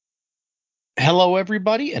Hello,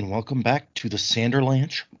 everybody, and welcome back to the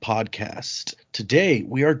Sanderlanche podcast. Today,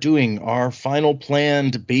 we are doing our final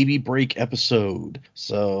planned baby break episode.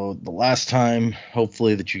 So, the last time,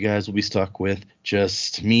 hopefully, that you guys will be stuck with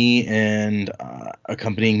just me, and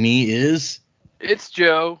accompanying me is... It's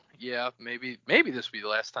Joe. Yeah, maybe this will be the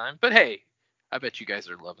last time. But hey, I bet you guys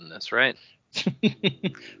are loving this, right?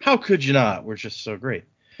 How could you not? We're just so great.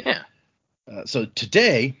 Yeah. So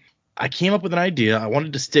today, I came up with an idea. I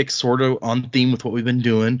wanted to stick sort of on theme with what we've been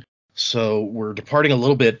doing. So we're departing a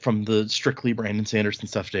little bit from the strictly Brandon Sanderson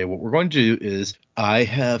stuff today. What we're going to do is I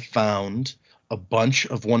have found a bunch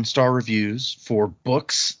of one-star reviews for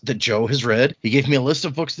books that Joe has read. He gave me a list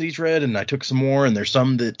of books that he's read, and I took some more, and there's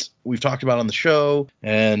some that we've talked about on the show.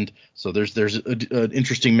 And so there's an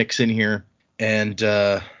interesting mix in here. And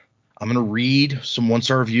I'm going to read some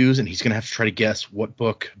one-star reviews, and he's going to have to try to guess what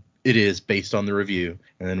book it is based on the review,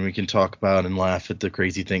 and then we can talk about and laugh at the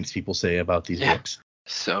crazy things people say about these books.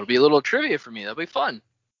 So it'll be a little trivia for me. That'll be fun.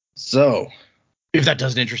 So if that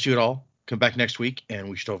doesn't interest you at all, come back next week,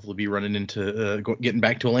 and we should hopefully be running into getting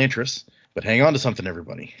back to Elantris. But hang on to something,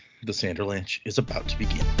 everybody. The Sanderlanche is about to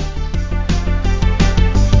begin.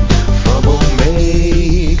 From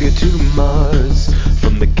Omega to Mars,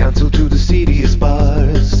 from the council to the seediest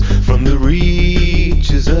bars, from the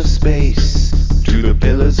reaches of space to the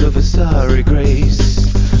pillars of a starry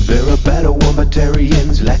grace. There are battle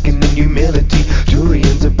wombitarians lacking in humility.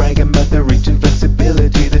 Turians are bragging about their reach and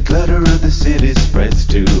flexibility. The clutter of the city spreads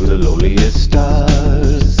to the lowliest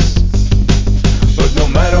stars. But no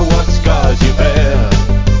matter what scars you bear,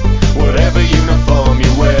 whatever uniform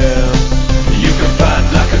you wear, you can fight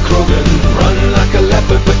like a Krogan, run like a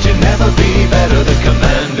leopard, but you'll never be better than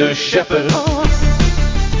Commander Shepard.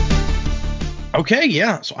 Okay,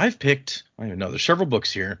 yeah. So I've picked, I don't even know, there's several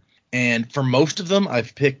books here. And for most of them,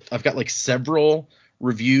 I've got like several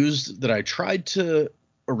reviews that I tried to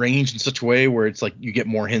arrange in such a way where it's like you get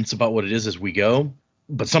more hints about what it is as we go.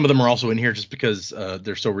 But some of them are also in here just because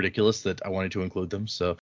they're so ridiculous that I wanted to include them.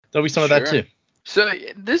 So there'll be some of that too. So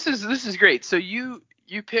this is great. So you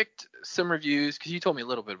picked some reviews because you told me a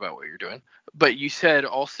little bit about what you're doing, but you said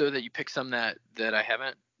also that you picked some that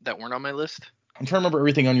weren't on my list. I'm trying to remember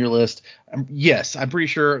everything on your list. Yes, I'm pretty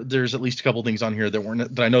sure there's at least a couple things on here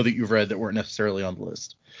that I know that you've read that weren't necessarily on the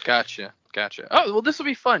list. Gotcha. Oh, well, this will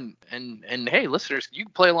be fun. And hey, listeners, you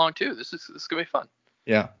can play along too. This is gonna be fun.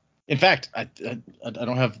 Yeah. In fact, I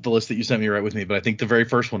don't have the list that you sent me right with me, but I think the very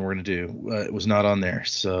first one we're gonna do was not on there.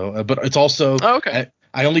 So, but it's also okay.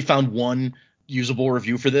 I only found one usable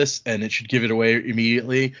review for this, and it should give it away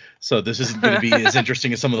immediately. So this isn't going to be as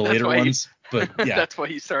interesting as some of the later ones. But yeah, that's why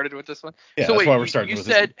you started with this one. Yeah, so that's wait, why we're starting with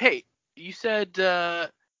this one. You said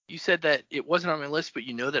that it wasn't on my list, but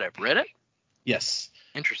you know that I've read it. Yes.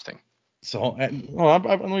 Interesting. So, let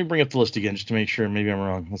me bring up the list again just to make sure. Maybe I'm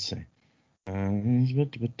wrong. Let's see.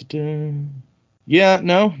 Yeah,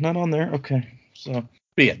 no, not on there. Okay. So,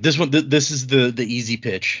 but yeah, this one, this is the easy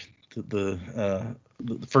pitch. The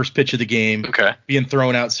first pitch of the game, being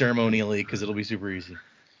thrown out ceremonially because it'll be super easy.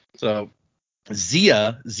 So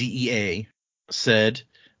Zia, Z-E-A, said,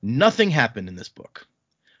 nothing happened in this book.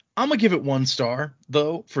 I'm going to give it 1 star,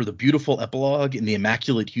 though, for the beautiful epilogue and the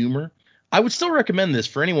immaculate humor. I would still recommend this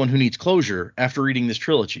for anyone who needs closure after reading this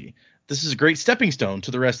trilogy. This is a great stepping stone to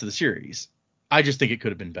the rest of the series. I just think it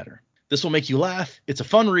could have been better. This will make you laugh. It's a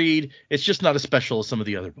fun read. It's just not as special as some of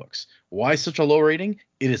the other books. Why such a low rating?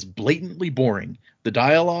 It is blatantly boring. The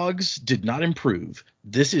dialogues did not improve.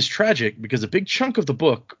 This is tragic because a big chunk of the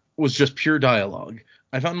book was just pure dialogue.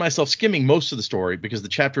 I found myself skimming most of the story because the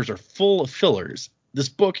chapters are full of fillers. This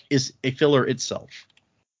book is a filler itself.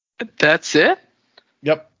 That's it?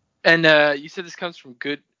 Yep. And you said this comes from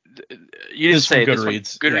You didn't say this one.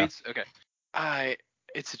 Goodreads? Yeah. Okay.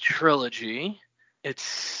 It's a trilogy.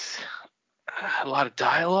 It's a lot of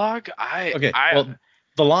dialogue. Well,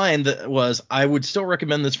 the line that was, I would still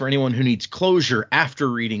recommend this for anyone who needs closure after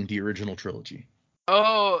reading the original trilogy.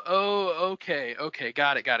 Okay.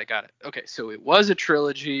 Got it. Okay, so it was a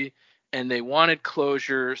trilogy, and they wanted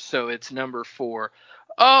closure, so it's number 4.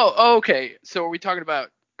 Oh, okay. So are we talking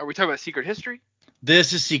about Secret History?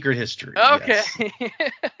 This is Secret History. Okay. Yes.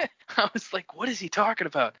 I was like, what is he talking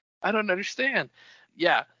about? I don't understand.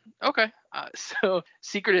 Yeah. Okay. So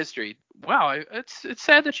Secret History. Wow. It's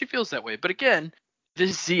sad that she feels that way. But again,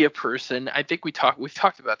 this Zia person, I think we've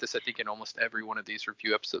talked about this, I think, in almost every one of these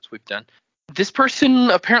review episodes we've done. This person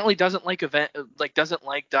apparently doesn't like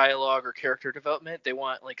dialogue or character development. They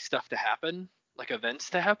want like stuff to happen, like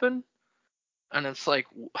events to happen. And it's like,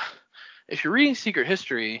 if you're reading Secret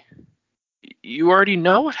History, you already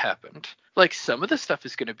know what happened. like some of the stuff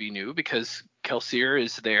is going to be new because Kelsier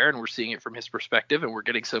is there and we're seeing it from his perspective and we're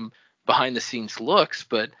getting some behind the scenes looks.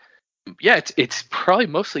 But yeah, it's probably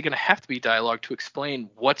mostly going to have to be dialogue to explain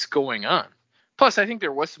what's going on. Plus, I think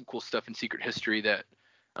there was some cool stuff in Secret History that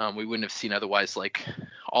we wouldn't have seen otherwise, like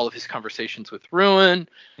all of his conversations with Ruin,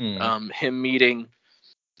 him meeting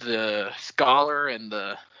the scholar and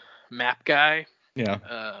the map guy.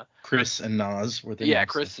 Yeah. Chris and Nas were the Yeah, names.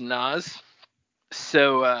 Chris and Nas.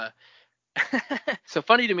 So so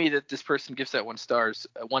funny to me that this person gives that 1 star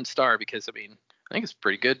because I mean I think it's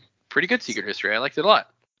pretty good Secret History. I liked it a lot.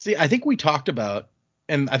 See, I think we talked about,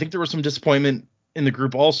 and I think there was some disappointment in the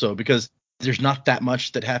group also because there's not that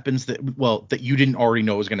much that happens that you didn't already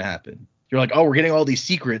know was going to happen. You're like, oh, we're getting all these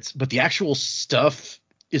secrets, but the actual stuff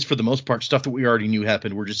is for the most part stuff that we already knew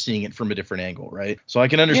happened. We're just seeing it from a different angle, right? So I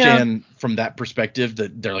can understand from that perspective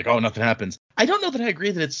that they're like, oh, nothing happens. I don't know that I agree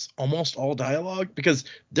that it's almost all dialogue because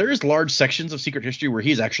there is large sections of Secret History where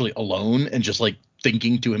he's actually alone and just like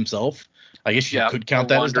thinking to himself. I guess you could count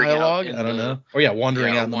that as dialogue. I don't know. Or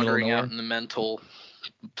wandering out in the middle of nowhere. Wandering out in the mental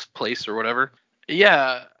place or whatever.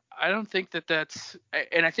 Yeah, I don't think that's.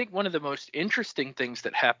 And I think one of the most interesting things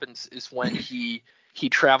that happens is when he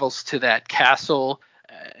travels to that castle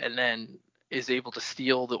and then is able to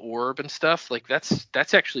steal the orb and stuff. Like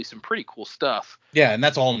that's actually some pretty cool stuff. Yeah, and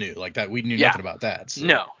that's all new. Like that, we knew nothing about that. So.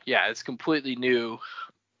 No, yeah, it's completely new.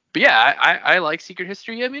 But yeah, I like Secret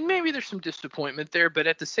History. I mean, maybe there's some disappointment there, but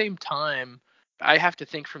at the same time, I have to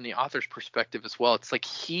think from the author's perspective as well. It's like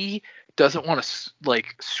he doesn't want to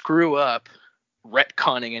like screw up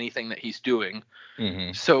retconning anything that he's doing.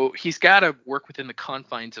 Mm-hmm. So he's got to work within the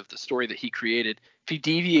confines of the story that he created. If he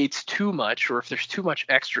deviates too much or if there's too much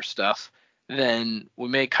extra stuff, then we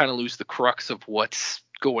may kind of lose the crux of what's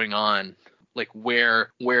going on, like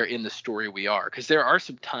where in the story we are. Because there are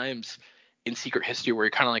some times in Secret History where you're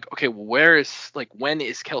kind of like, okay, well, when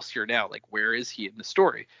is Kelsier now? Like, where is he in the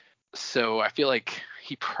story? So I feel like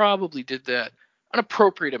he probably did that an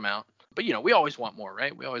appropriate amount. But we always want more,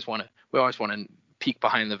 right? We always want to peek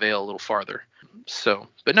behind the veil a little farther. So,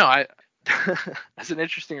 but no, that's an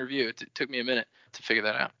interesting review. It took me a minute to figure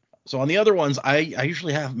that out. So on the other ones, I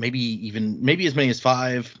usually have maybe as many as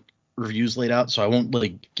 5 reviews laid out, so I won't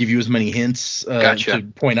like give you as many hints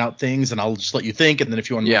to point out things, and I'll just let you think, and then if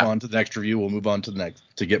you want to move on to the next review, we'll move on to the next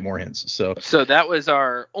to get more hints. So that was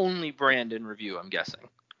our only Brandon review, I'm guessing.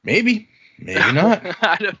 Maybe not.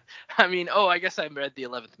 I guess I read the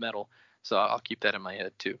 11th Metal, so I'll keep that in my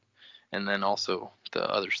head too, and then also the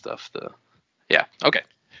other stuff. Okay.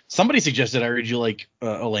 Somebody suggested I read you like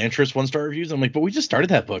Elantris 1-star reviews. I'm like, but we just started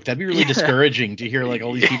that book. That'd be really discouraging to hear like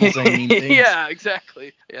all these people saying mean things. Yeah,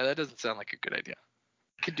 exactly. Yeah, that doesn't sound like a good idea.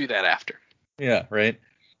 Could do that after. Yeah, right.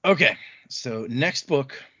 Okay, so next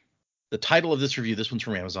book, the title of this review, this one's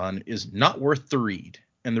from Amazon, is Not Worth the Read.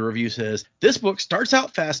 And the review says, this book starts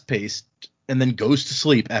out fast-paced and then goes to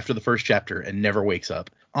sleep after the first chapter and never wakes up.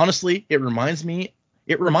 Honestly, it reminds me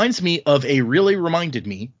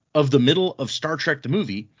of the middle of Star Trek the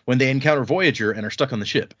movie when they encounter Voyager and are stuck on the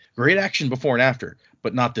ship. Great action before and after,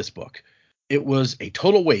 but not this book. It was a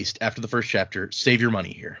total waste after the first chapter. Save your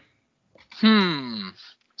money here. So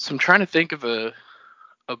I'm trying to think of a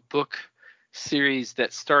book series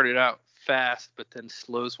that started out fast but then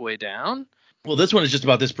slows way down. Well, this one is just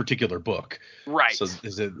about this particular book. Right.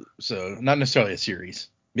 So not necessarily a series.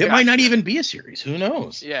 It might not even be a series. Who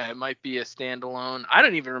knows? Yeah, it might be a standalone. I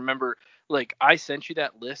don't even remember. Like, I sent you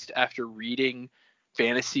that list after reading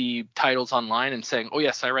fantasy titles online and saying, oh,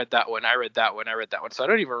 yes, I read that one. So I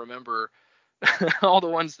don't even remember all the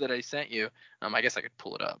ones that I sent you. I guess I could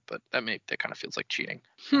pull it up, but that kind of feels like cheating.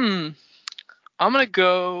 I'm going to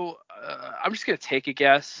go. I'm just going to take a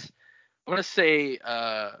guess. I'm going to say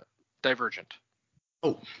Divergent.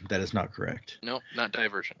 Oh, that is not correct. No, not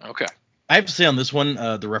Divergent. Okay. I have to say on this one,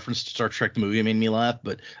 the reference to Star Trek the movie made me laugh,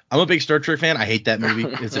 but I'm a big Star Trek fan. I hate that movie.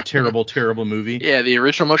 It's a terrible, terrible movie. Yeah, the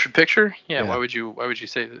original motion picture. Yeah. Why would you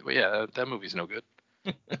say that? Well, yeah, that movie's no good.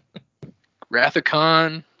 Wrath of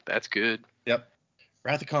Khan, that's good. Yep.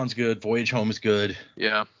 Wrath of Khan's good. Voyage Home is good.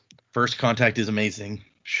 Yeah. First Contact is amazing.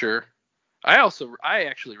 Sure. I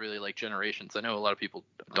actually really like Generations. I know a lot of people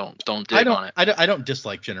don't dig on it. I don't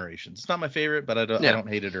dislike Generations. It's not my favorite, but I don't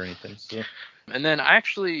hate it or anything. So. And then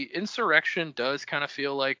actually Insurrection does kind of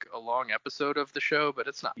feel like a long episode of the show, but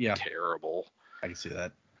it's not terrible. I can see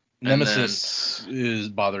that. Nemesis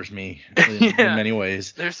bothers me in many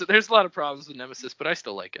ways. There's a lot of problems with Nemesis, but I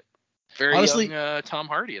still like it. Very honestly, young Tom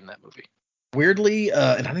Hardy in that movie. Weirdly, and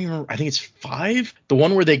I don't even remember, I think it's 5, the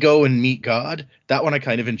one where they go and meet God. That one I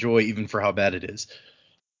kind of enjoy, even for how bad it is.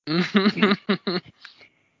 Yeah,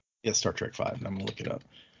 Star Trek 5. I'm gonna look it up.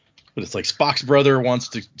 But it's like Spock's brother wants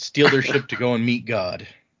to steal their ship to go and meet God.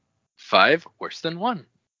 5 worse than 1.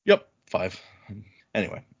 Yep, 5.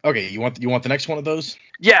 Anyway, okay, you want the next one of those?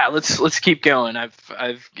 Yeah, let's keep going. I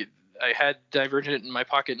had Divergent in my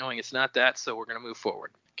pocket knowing it's not that, so we're gonna move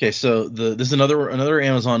forward. Okay, so this is another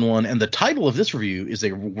Amazon one, and the title of this review is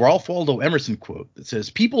a Ralph Waldo Emerson quote that says,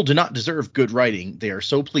 "People do not deserve good writing; they are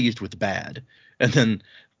so pleased with bad." And then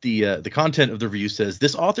the content of the review says,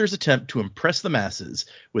 "This author's attempt to impress the masses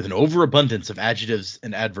with an overabundance of adjectives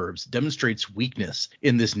and adverbs demonstrates weakness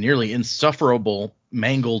in this nearly insufferable,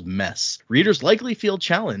 mangled mess. Readers likely feel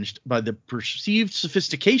challenged by the perceived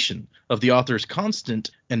sophistication of the author's constant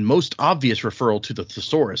and most obvious referral to the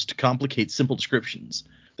thesaurus to complicate simple descriptions.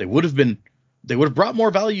 They would have brought more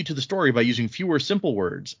value to the story by using fewer simple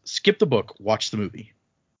words. Skip the book, watch the movie."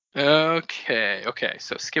 Okay.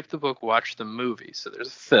 So skip the book, watch the movie. So there's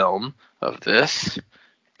a film of this,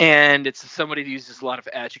 and it's somebody who uses a lot of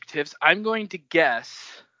adjectives. I'm going to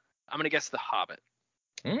guess The Hobbit.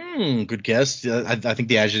 Good guess. I think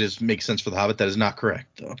the adjectives make sense for The Hobbit. That is not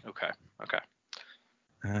correct, though. Okay.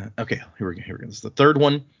 Okay, here we go. This is the third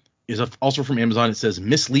one. Is also from Amazon. It says,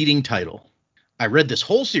 "Misleading title. I read this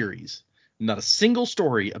whole series. Not a single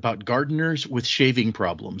story about gardeners with shaving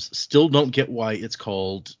problems. Still don't get why it's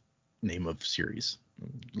called name of series."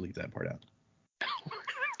 Leave that part out.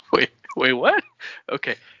 Wait, what?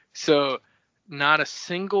 Okay, so not a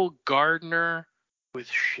single gardener with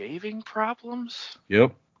shaving problems?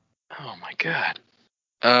 Yep. Oh my god.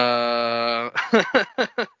 I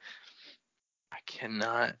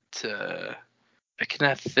cannot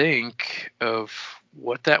think of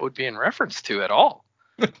what that would be in reference to at all.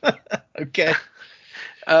 Okay.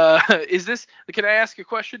 Is this? Can I ask a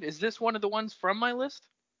question? Is this one of the ones from my list?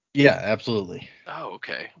 Yeah, absolutely. Oh,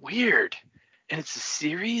 okay. Weird. And it's a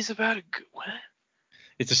series about what?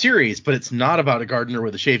 It's a series, but it's not about a gardener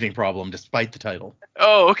with a shaving problem, despite the title.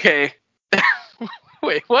 Oh, okay.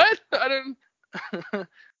 Wait, what? I don't.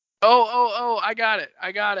 Oh! I got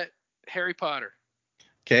it. Harry Potter.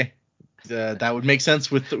 Okay. That would make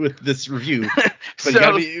sense with this review. But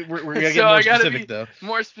So, we're gonna get more specific, though.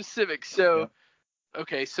 More specific. So, yeah.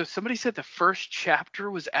 Okay. So somebody said the first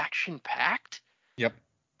chapter was action packed. Yep.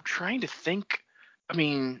 I'm trying to think. I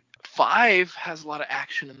mean, 5 has a lot of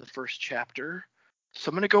action in the first chapter. So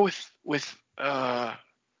I'm gonna go with the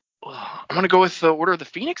Order of the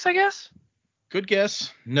Phoenix, I guess. Good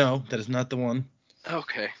guess. No, that is not the one.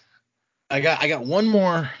 Okay. I got one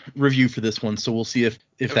more review for this one, so we'll see if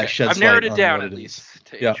that sheds I've narrowed light it down on at what it least is.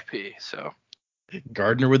 to Yeah. HP. So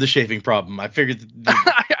Gardener with a shaving problem. I figured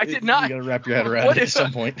I did not. You gotta wrap your head around it at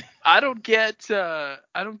some point. I don't get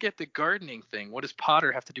the gardening thing. What does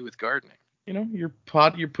Potter have to do with gardening? You're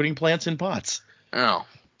putting plants in pots. Oh,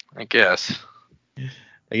 I guess.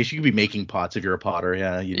 I guess you could be making pots if you're a potter.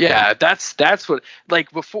 Yeah. Yeah, that's what,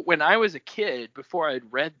 like, before, when I was a kid, before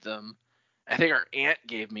I'd read them, I think our aunt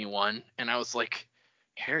gave me one, and I was like,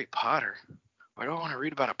 Harry Potter. Why do I want to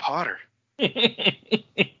read about a potter?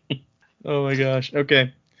 Oh my gosh.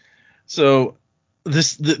 Okay. So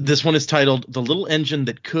this one is titled "The Little Engine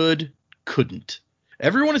That Couldn't."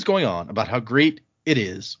 Everyone is going on about how great it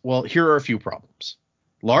is. Well, here are a few problems.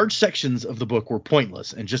 Large sections of the book were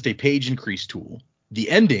pointless and just a page increase tool. The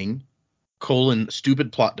ending,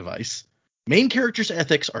 stupid plot device. Main character's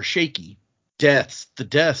ethics are shaky. The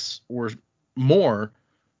deaths were more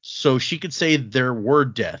so she could say there were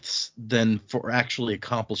deaths than for actually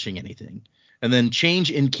accomplishing anything. And then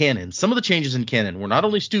change in canon. Some of the changes in canon were not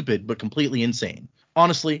only stupid, but completely insane.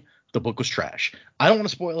 Honestly, the book was trash. I don't want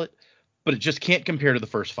to spoil it, but it just can't compare to the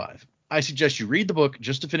first 5. I suggest you read the book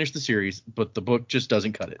just to finish the series, but the book just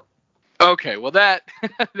doesn't cut it. Okay, well that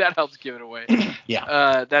helps give it away.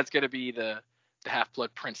 Yeah. That's gonna be the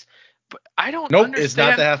Half-Blood Prince. But I don't Nope, understand. it's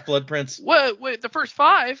not the Half-Blood Prince. What? Wait, the first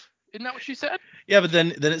 5? Isn't that what she said? Yeah, but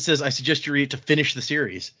then it says I suggest you read it to finish the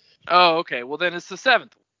series. Oh, okay. Well, then it's the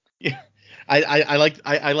 7th. Yeah. I like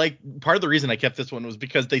part of the reason I kept this one was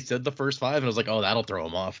because they said the first 5 and I was like, oh, that'll throw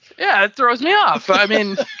them off. Yeah, it throws me off. I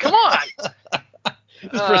mean, come on.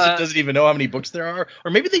 This person doesn't even know how many books there are, or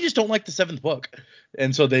maybe they just don't like the 7th book,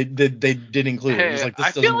 and so they did include it. It was like,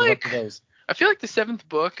 this doesn't live up to those. I feel like the 7th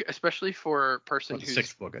book, especially for a person the who's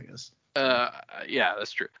 6th book, I guess. Yeah,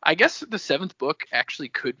 that's true. I guess the 7th book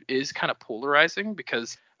actually is kind of polarizing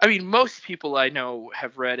because, I mean, most people I know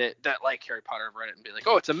have read it that like Harry Potter have read it and be like,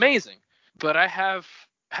 oh, it's amazing. But I have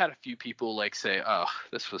had a few people like say, oh,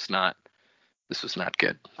 this was not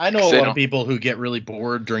good. I know a lot of people who get really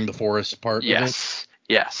bored during the forest part of it.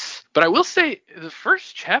 Yes. But I will say the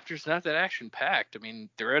first chapter's not that action packed. I mean,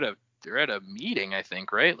 they're at a meeting, I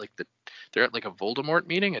think, right? Like they're at like a Voldemort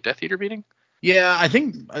meeting, a Death Eater meeting. Yeah, I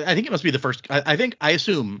think it must be the first. I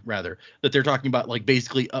assume rather that they're talking about like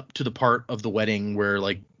basically up to the part of the wedding where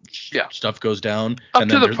like stuff goes down, up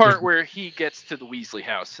and to then the part where he gets to the Weasley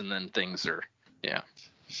house, and then things are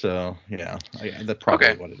So yeah, that's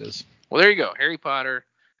probably what it is. Well, there you go, Harry Potter.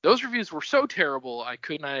 Those reviews were so terrible I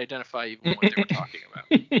could not identify even what they were talking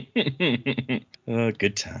about.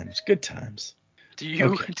 Good times, good times. Do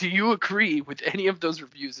you agree with any of those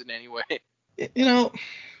reviews in any way? You know,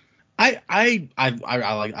 I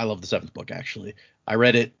love the seventh book actually. I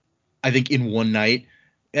read it, I think in one night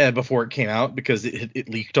before it came out because it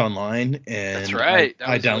leaked online, and that's right.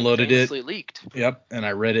 I downloaded it. Leaked. Yep, and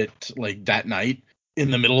I read it like that night in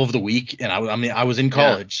the middle of the week, and I was in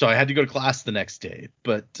college, so I had to go to class the next day.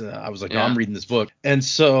 But I was like, no, I'm reading this book, and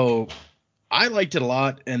so I liked it a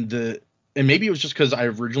lot, and maybe it was just because I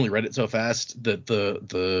originally read it so fast that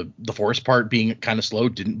the forest part being kind of slow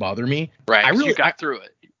didn't bother me. Right, you got through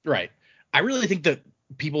it. Right. I really think that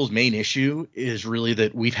people's main issue is really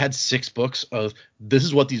that we've had 6 books of this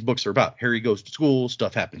is what these books are about. Harry goes to school,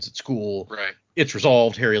 stuff happens at school. Right. It's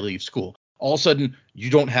resolved, Harry leaves school. All of a sudden, you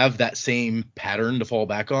don't have that same pattern to fall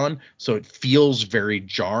back on, so it feels very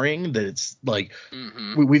jarring that it's like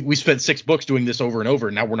we spent 6 books doing this over and over,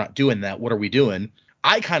 and now we're not doing that. What are we doing?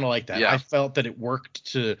 I kind of like that. Yeah. I felt that it worked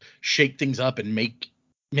to shake things up and make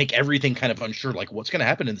everything kind of unsure, like what's going to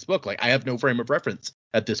happen in this book. Like I have no frame of reference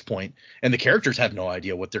at this point, and the characters have no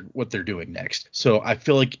idea what they're doing next. So I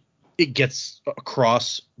feel like it gets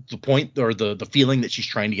across the point or the feeling that she's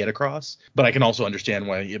trying to get across, but I can also understand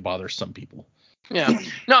why it bothers some people. Yeah,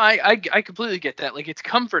 no, I completely get that. Like it's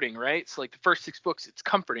comforting, right? So like the first 6 books, it's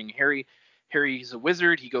comforting. Harry's a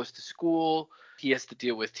wizard. He goes to school. He has to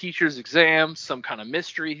deal with teachers' exams, some kind of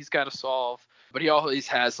mystery he's got to solve. But he always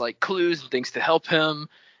has like clues and things to help him,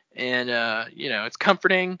 and it's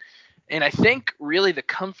comforting. And I think really the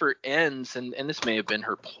comfort ends, and this may have been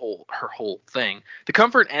her whole thing. The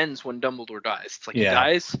comfort ends when Dumbledore dies. It's like he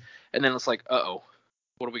dies, and then it's like, uh-oh,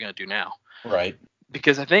 what are we gonna do now? Right.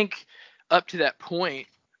 Because I think up to that point,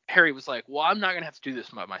 Harry was like, well, I'm not gonna have to do this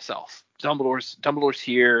by myself. Dumbledore's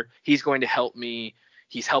here. He's going to help me.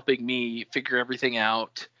 He's helping me figure everything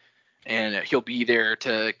out, and he'll be there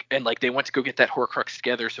and like they went to go get that Horcrux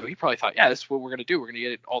together. So he probably thought, yeah, this is what we're gonna do. We're gonna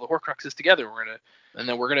get all the Horcruxes together. And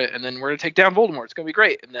then we're gonna take down Voldemort. It's gonna be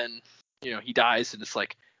great. And then he dies, and it's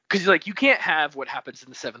like because like you can't have what happens in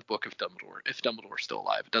the 7th book if Dumbledore's still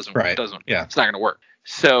alive. It doesn't. Right. It doesn't. Yeah. It's not gonna work.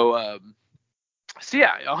 So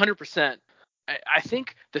yeah, 100%. I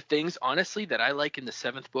think the things honestly that I like in the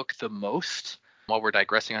 7th book the most, while we're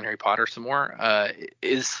digressing on Harry Potter some more,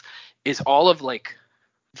 is all of like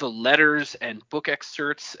the letters and book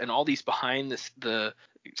excerpts and all these behind the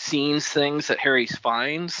scenes things that Harry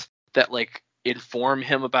finds that like inform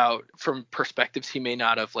him from perspectives he may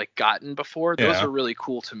not have like gotten before. Those are really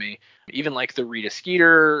cool to me. Even like the Rita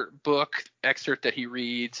Skeeter book excerpt that he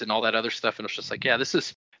reads and all that other stuff, and it's just like, yeah, this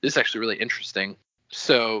is actually really interesting.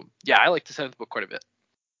 So yeah, I like the 7th book quite a bit.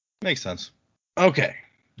 Makes sense. Okay,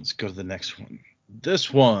 let's go to the next one.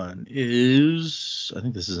 This one is, I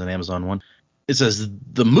think this is an Amazon one. It says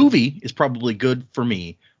the movie is probably good for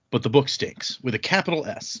me, but the book stinks with a capital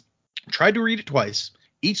S. Tried to read it twice.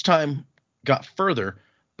 Each time got further,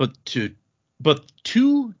 but too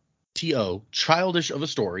childish of a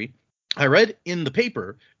story. I read in the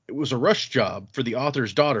paper it was a rush job for the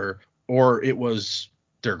author's daughter, or it was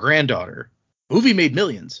their granddaughter. Movie made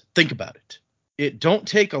millions. Think about it. It don't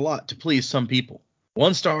take a lot to please some people.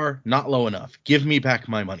 1 star, not low enough. Give me back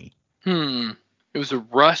my money. It was a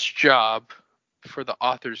rush job for the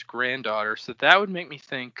author's granddaughter, so that would make me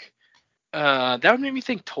think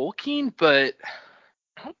Tolkien, but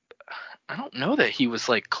I don't know that he was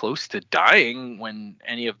like close to dying when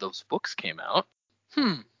any of those books came out.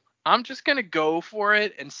 I'm just gonna go for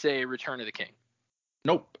it and say Return of the King.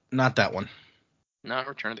 Nope, not that one. Not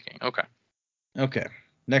Return of the King. Okay.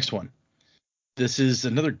 Next one. This is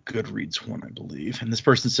another Goodreads one, I believe. And this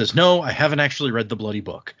person says, no, I haven't actually read the bloody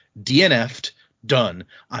book. DNF'd. Done.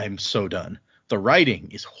 I'm so done. The writing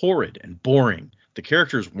is horrid and boring. The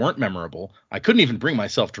characters weren't memorable. I couldn't even bring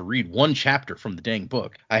myself to read 1 chapter from the dang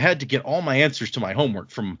book. I had to get all my answers to my homework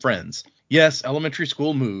from friends. Yes, elementary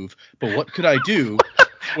school move, but what could I do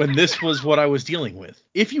when this was what I was dealing with?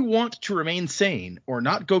 If you want to remain sane or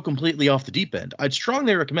not go completely off the deep end, I'd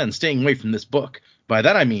strongly recommend staying away from this book. By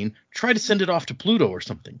that I mean, try to send it off to Pluto or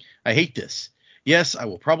something. I hate this. Yes, I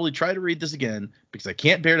will probably try to read this again because I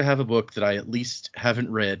can't bear to have a book that I at least haven't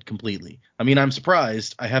read completely. I mean, I'm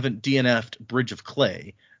surprised I haven't DNF'd Bridge of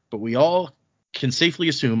Clay, but we all can safely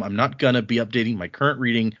assume I'm not going to be updating my current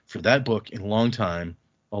reading for that book in a long time.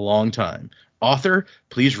 Author,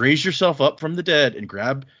 please raise yourself up from the dead and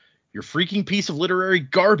grab your freaking piece of literary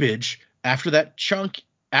garbage. After that, chuck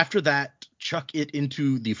it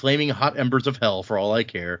into the flaming hot embers of hell for all I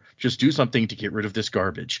care. Just do something to get rid of this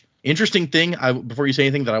garbage. Interesting thing, before you say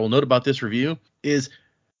anything, that I will note about this review is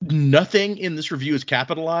nothing in this review is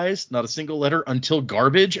capitalized, not a single letter, until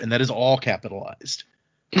garbage, and that is all capitalized.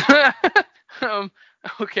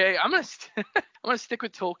 Okay, I'm gonna stick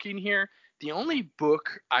with Tolkien here. The only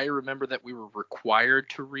book I remember that we were required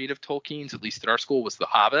to read of Tolkien's, at least at our school, was The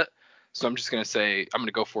Hobbit. So I'm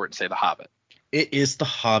gonna go for it and say The Hobbit. It is The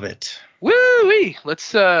Hobbit. Woo-wee!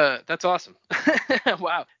 That's awesome.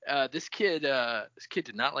 Wow. This kid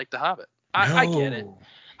did not like The Hobbit. I get it.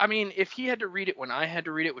 I mean, if he had to read it when I had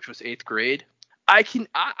to read it, which was 8th grade,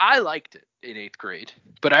 I liked it in 8th grade,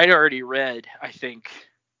 but I'd already read, I think,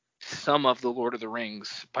 some of the Lord of the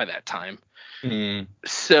Rings by that time.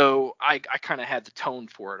 So I kind of had the tone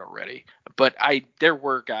for it already. But there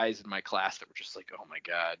were guys in my class that were just like, oh my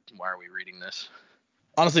God, why are we reading this?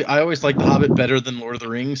 Honestly, I always like The Hobbit better than Lord of the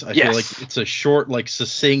Rings. I feel like it's a short, like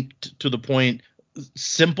succinct, to the point,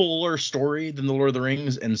 simpler story than the Lord of the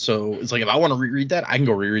Rings. And so it's like, if I want to reread that, I can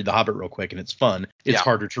go reread The Hobbit real quick, and it's fun. It's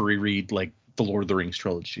harder to reread like the Lord of the Rings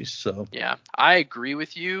trilogy. So yeah, I agree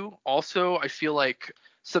with you. Also, I feel like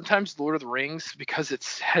sometimes Lord of the Rings, because it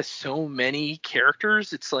has so many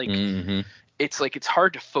characters, it's like it's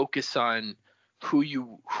hard to focus on who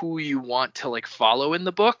you want to like follow in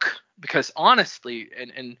the book, because honestly,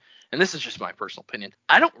 and this is just my personal opinion,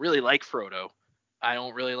 I don't really like Frodo. I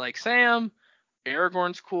don't really like Sam.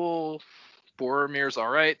 Aragorn's cool. Boromir's all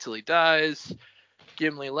right till he dies.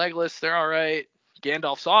 Gimli, Legolas, they're all right.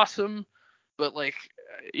 Gandalf's awesome, but like,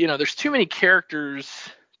 there's too many characters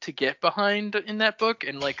to get behind in that book.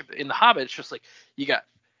 And like in The Hobbit, it's just like you got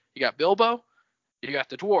Bilbo, you got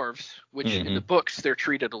the dwarves, which in the books they're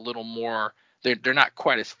treated a little more. They're not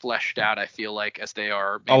quite as fleshed out, I feel like, as they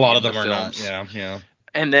are. Maybe a lot in of them the are films. not. Yeah.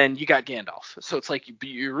 And then you got Gandalf, so it's like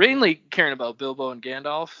you're mainly caring about Bilbo and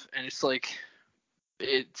Gandalf, and it's like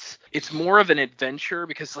it's more of an adventure,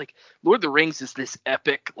 because like Lord of the Rings is this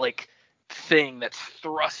epic like thing that's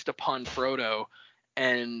thrust upon Frodo,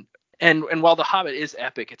 and while The Hobbit is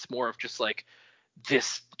epic, it's more of just like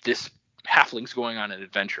this halfling's going on an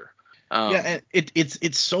adventure. And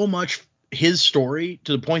it's so much his story,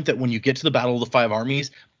 to the point that when you get to the Battle of the Five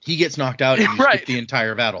Armies, he gets knocked out and you skip the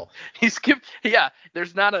entire battle.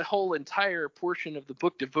 There's not a whole entire portion of the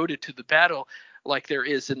book devoted to the battle like there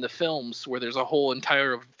is in the films, where there's a whole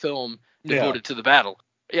entire film devoted to the battle.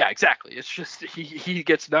 Yeah, exactly. It's just he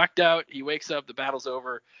gets knocked out, he wakes up, the battle's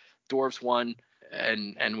over, dwarves won,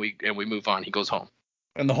 and we move on. He goes home.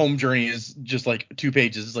 And the home journey is just like 2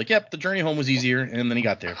 pages. It's like, yep, the journey home was easier, and then he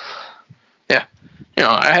got there. Yeah.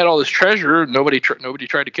 I had all this treasure. Nobody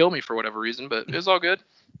tried to kill me for whatever reason, but it was all good.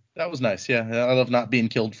 That was nice. Yeah, I love not being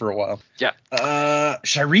killed for a while. Yeah.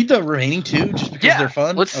 Should I read the remaining 2 just because they're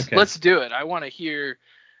fun? Let's do it. I want to hear,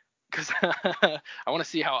 because I want to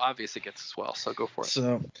see how obvious it gets as well. So go for it.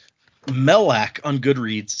 So Melak on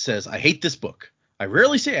Goodreads says, I hate this book. I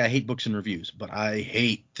rarely say I hate books and reviews, but I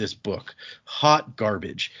hate this book. Hot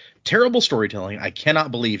garbage. Terrible storytelling. I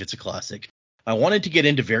cannot believe it's a classic. I wanted to get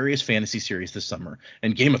into various fantasy series this summer,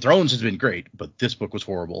 and Game of Thrones has been great, but this book was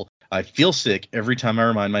horrible. I feel sick every time I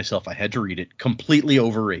remind myself I had to read it. Completely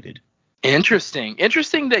overrated. Interesting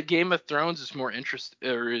that Game of Thrones is more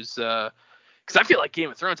because I feel like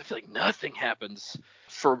Game of Thrones, I feel like nothing happens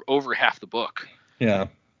for over half the book. Yeah.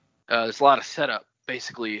 There's a lot of setup,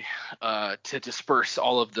 basically, to disperse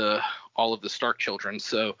all of the Stark children.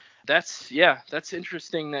 So that's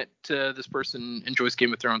interesting that this person enjoys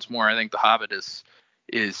Game of Thrones more. I think The Hobbit is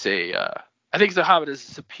a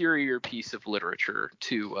superior piece of literature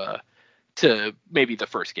to maybe the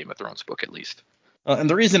first Game of Thrones book, at least. And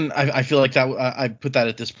the reason I feel like that I put that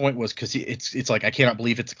at this point was because it's like, I cannot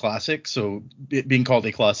believe it's a classic. So it being called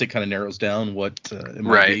a classic kind of narrows down what it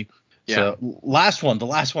might be. Yeah. So the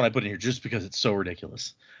last one I put in here just because it's so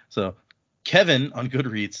ridiculous. So Kevin on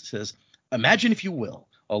Goodreads says, imagine, if you will,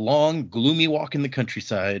 a long, gloomy walk in the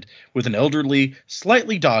countryside with an elderly,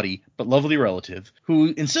 slightly dotty, but lovely relative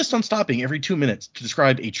who insists on stopping every 2 minutes to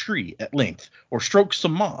describe a tree at length or stroke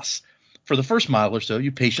some moss. For the first mile or so,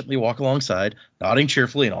 you patiently walk alongside, nodding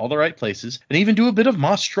cheerfully in all the right places, and even do a bit of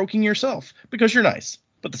moss stroking yourself, because you're nice.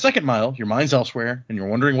 But the second mile, your mind's elsewhere, and you're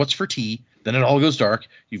wondering what's for tea. Then it all goes dark.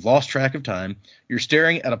 You've lost track of time. You're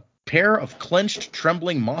staring at a pair of clenched,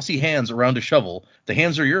 trembling, mossy hands around a shovel. The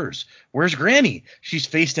hands are yours. Where's Granny? She's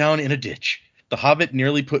face down in a ditch. The Hobbit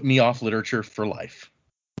nearly put me off literature for life.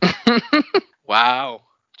 Wow.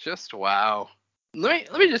 Just wow.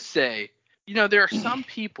 Let me just say, there are some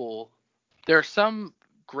people There are some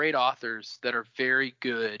great authors that are very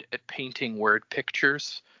good at painting word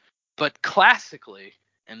pictures, but classically,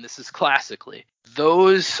 and this is classically,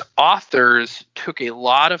 those authors took a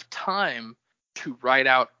lot of time to write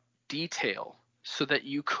out detail so that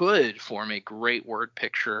you could form a great word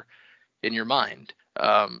picture in your mind.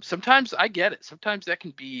 Sometimes I get it. Sometimes that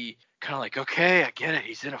can be kind of like, okay, I get it.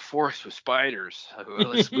 He's in a forest with spiders.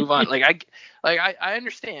 Let's move on. I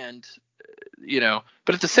understand,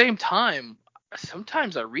 but at the same time,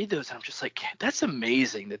 sometimes I read those and I'm just like, that's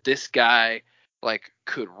amazing that this guy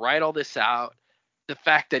could write all this out. The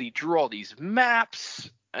fact that he drew all these maps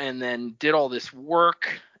and then did all this work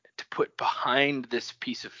to put behind this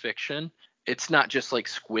piece of fiction. It's not just like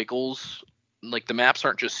squiggles. Like the maps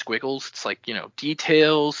aren't just squiggles. It's like,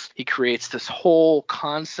 details. He creates this whole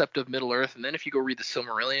concept of Middle Earth. And then if you go read the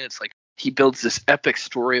Silmarillion, it's like he builds this epic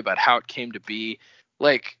story about how it came to be.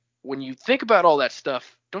 Like when you think about all that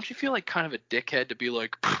stuff, don't you feel like kind of a dickhead to be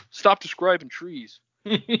like, stop describing trees?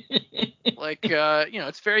 It's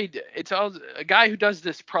all a guy who does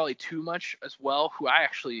this probably too much as well, who I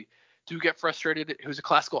actually do get frustrated, who's a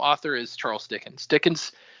classical author, is Charles Dickens.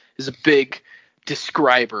 Dickens is a big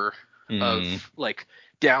describer of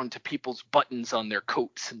down to people's buttons on their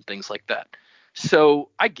coats and things like that. So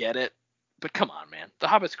I get it, but come on, man. The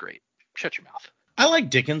Hobbit's great. Shut your mouth. I liked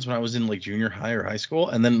Dickens when I was in junior high or high school,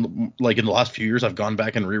 and then in the last few years I've gone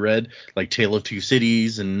back and reread Tale of Two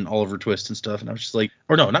Cities and Oliver Twist and stuff, and I was just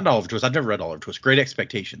not Oliver Twist. I've never read Oliver Twist. Great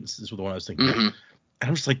Expectations is the one I was thinking of. And I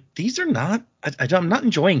was like, these are not. I'm not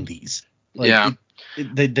enjoying these.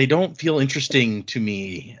 They don't feel interesting to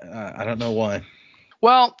me. I don't know why.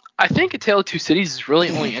 Well, I think A Tale of Two Cities is really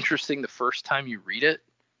only interesting the first time you read it,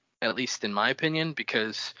 at least in my opinion,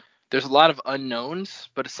 because there's a lot of unknowns,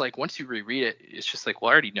 but it's like once you reread it, it's just like, well,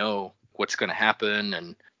 I already know what's going to happen.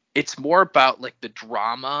 And it's more about the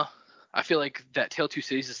drama. I feel like that Tale of Two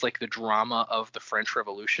Cities is like the drama of the French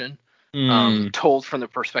Revolution, told from the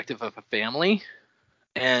perspective of a family.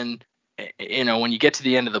 And, when you get to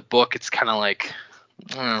the end of the book, it's kind of like,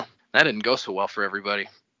 that didn't go so well for everybody.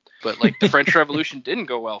 But the French Revolution didn't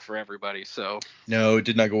go well for everybody. So no, it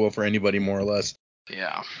did not go well for anybody, more or less.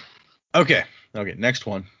 Yeah. Okay. Next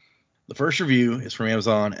one. The first review is from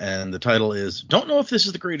Amazon, and the title is, "Don't know if this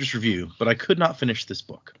is the greatest review, but I could not finish this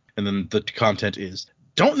book." And then the content is,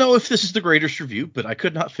 "Don't know if this is the greatest review, but I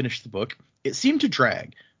could not finish the book. It seemed to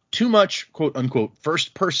drag. Too much, quote unquote,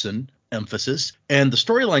 first person emphasis, and the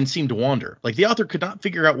storyline seemed to wander. Like the author could not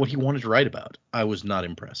figure out what he wanted to write about. I was not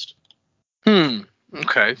impressed."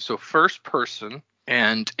 Okay, so first person,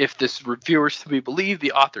 and if this reviewer is to be believed,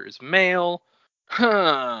 the author is male.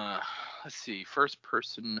 Let's see, first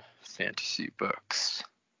person fantasy books.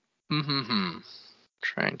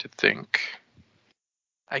 Trying to think.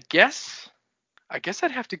 I guess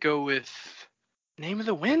I'd have to go with Name of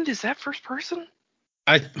the Wind. Is that first person?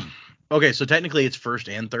 Okay, so technically it's first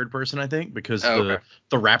and third person, I think, because the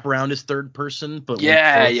wraparound is third person, but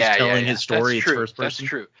when he's telling his story, it's first person. That's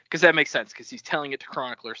true, because that makes sense, because he's telling it to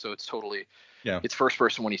chronicler, so it's totally it's first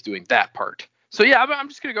person when he's doing that part. So yeah, I'm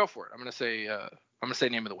just gonna go for it. I'm gonna say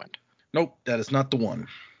Name of the Wind. Nope, that is not the one.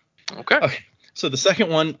 Okay. So the second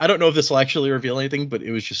one, I don't know if this will actually reveal anything, but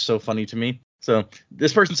it was just so funny to me. So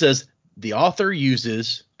this person says the author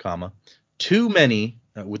uses, too many,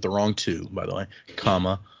 with the wrong two, by the way,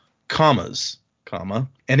 commas,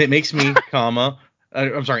 and it makes me, and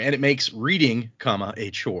it makes reading,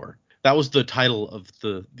 a chore. That was the title of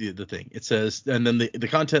the thing. It says, and then the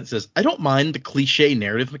content says, "I don't mind the cliche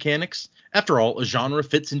narrative mechanics. After all, a genre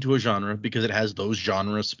fits into a genre because it has those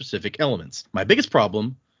genre-specific elements. My biggest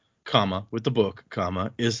problem, with the book,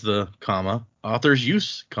 is the, author's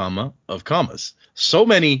use, of commas. So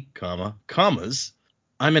many, commas.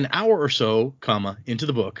 I'm an hour or so, into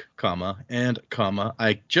the book, and,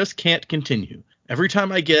 I just can't continue. Every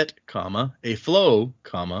time I get, a flow,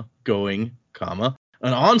 going, an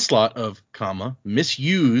onslaught of,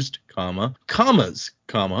 misused, commas,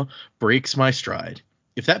 breaks my stride.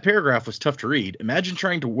 If that paragraph was tough to read, imagine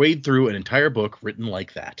trying to wade through an entire book written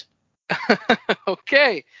like that."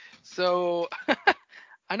 Okay, so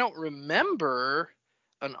I don't remember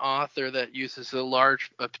an author that uses a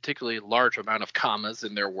particularly large amount of commas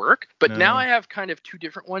in their work, but now I have kind of two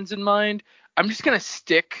different ones in mind. I'm just gonna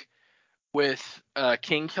stick with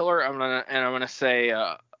King Killer. I'm gonna say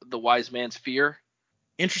The Wise Man's Fear.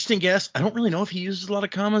 Interesting guess. I don't really know if he uses a lot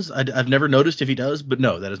of commas. I've never noticed if he does, but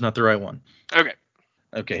no, that is not the right one.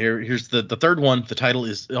 Okay, here's the third one. The title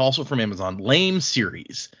is also from Amazon, Lame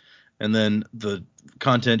Series. And then the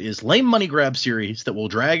content is lame money grab series that will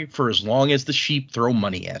drag for as long as the sheep throw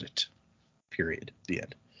money at it. Period. The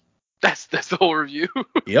end. That's the whole review.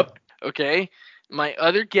 Yep. Okay. My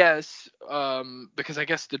other guess, because I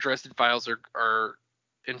guess the Dresden Files are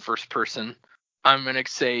in first person, I'm going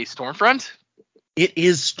to say Stormfront. It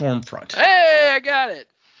is Stormfront. Hey, I got it.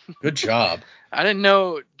 Good job. I didn't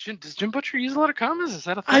know. Does Jim Butcher use a lot of commas? Is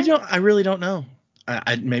that a thing? I really don't know.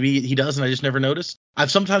 Maybe he does, and I just never noticed.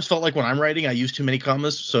 I've sometimes felt like when I'm writing, I use too many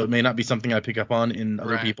commas, so it may not be something I pick up on in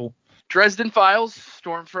other people. Dresden Files,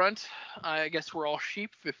 Stormfront. I guess we're all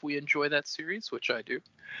sheep if we enjoy that series, which I do.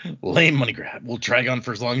 Lame money grab. We'll drag on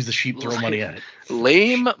for as long as the sheep throw money at it.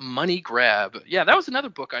 Lame money grab. Yeah, that was another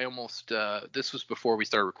book I almost. This was before we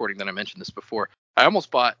started recording. That I mentioned this before. I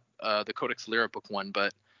almost bought the Codex Lyra book 1,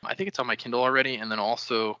 but I think it's on my Kindle already. And then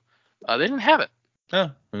also, they didn't have it.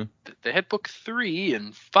 Oh. They had book 3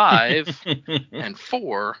 and 5 and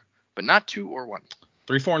 4, but not 2 or 1.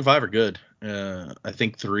 3, 4, and 5 are good. I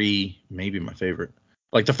think 3 may be my favorite.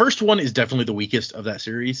 Like the first one is definitely the weakest of that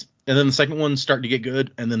series, and then the second one's starting to get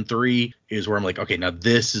good, and then 3 is where I'm like, okay, now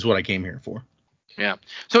this is what I came here for. Yeah.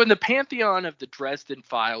 So in the pantheon of the Dresden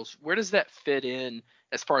Files, where does that fit in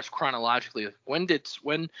as far as chronologically? When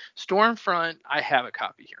Stormfront? I have a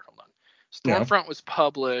copy here. Hold on. Stormfront was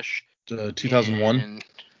published 2001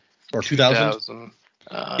 or 2000.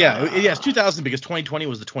 It's 2000 because 2020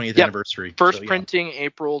 was the 20th anniversary. First printing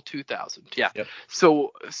April 2000. Yeah. Yep.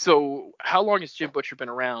 So how long has Jim Butcher been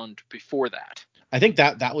around before that? I think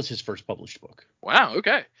that was his first published book. Wow.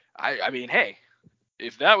 Okay. I mean, hey,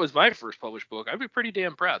 if that was my first published book, I'd be pretty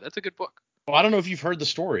damn proud. That's a good book. Well, I don't know if you've heard the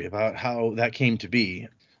story about how that came to be.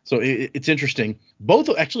 So it's interesting. Both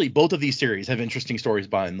of these series have interesting stories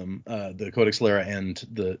behind them, the Codex Lyra and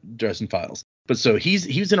the Dresden Files. But so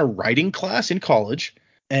he was in a writing class in college,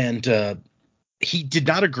 and he did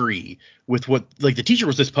not agree with what, like, the teacher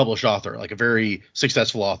was this published author, like a very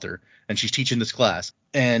successful author, and she's teaching this class,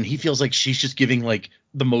 and he feels like she's just giving like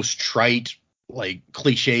the most trite, like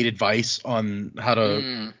cliched advice on how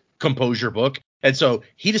to compose your book. And so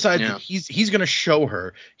he decides that he's going to show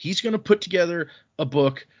her. He's going to put together a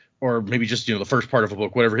book, or maybe just, the first part of a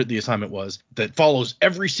book, whatever the assignment was, that follows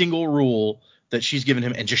every single rule that she's given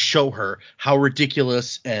him, and just show her how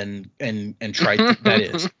ridiculous and trite that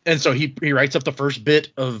is. And so he writes up the first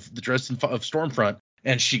bit of the Dresden of Stormfront,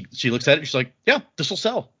 and she looks at it and she's like, yeah, this will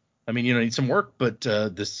sell. I mean, need some work, but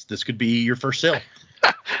this could be your first sale.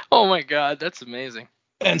 Oh my God, that's amazing.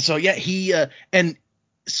 And so he and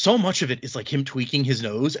so much of it is like him tweaking his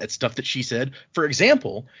nose at stuff that she said. For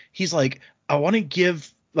example, he's like, I want to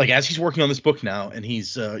give, like, as he's working on this book now, and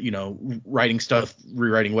he's writing stuff,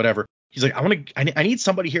 rewriting, whatever. He's like, I need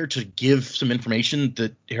somebody here to give some information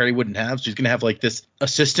that Harry wouldn't have. So he's gonna have like this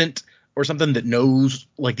assistant or something that knows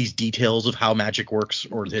like these details of how magic works,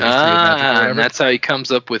 or the history of magic, or whatever. And that's how he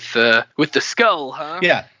comes up with the skull, huh?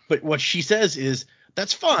 Yeah, but what she says is,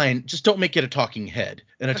 that's fine, just don't make it a talking head.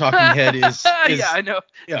 And a talking head is yeah, I know.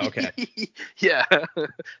 Yeah, okay. Yeah,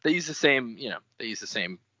 they use the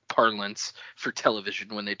same parlance for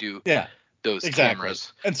television when they do those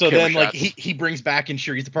cameras. And so then shots. Like he brings back, and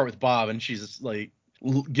she reads the part with Bob, and she's just like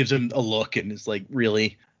gives him a look, and is like,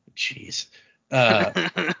 really, jeez.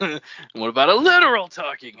 What about a literal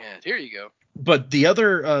talking head? Here you go. But the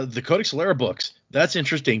other, the Codex Lyra books, that's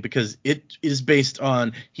interesting because it is based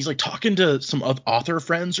on, he's like talking to some author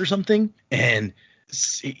friends or something, and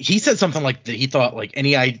he said something like that he thought like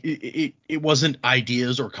it wasn't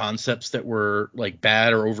ideas or concepts that were like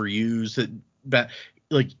bad or overused,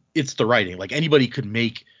 like it's the writing. Like anybody could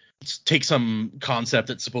take some concept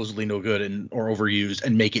that's supposedly no good or overused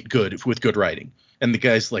and make it good with good writing. And the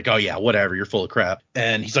guy's like, oh yeah, whatever, you're full of crap.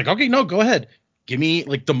 And he's like, okay, no, go ahead. Give me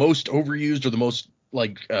like the most overused or the most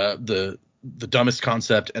like the dumbest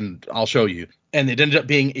concept, and I'll show you. And it ended up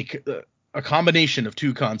being a combination of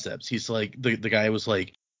two concepts. He's like, the guy was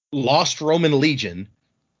like, Lost Roman Legion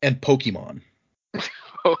and Pokemon.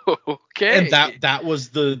 Okay. And that was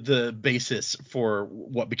the basis for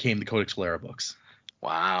what became the Codex Lyra books.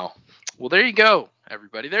 Wow. Well, there you go,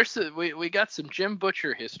 everybody. We got some Jim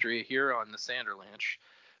Butcher history here on the Sanderlanche.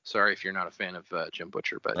 Sorry if you're not a fan of Jim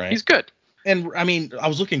Butcher, but he's good. And I mean, I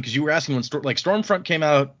was looking because you were asking when Stormfront came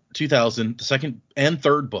out 2000, the second and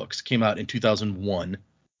third books came out in 2001.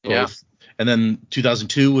 Both. Yeah. And then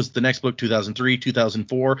 2002 was the next book, 2003,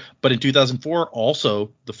 2004. But in 2004, also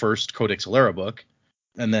the first Codex Lyra book.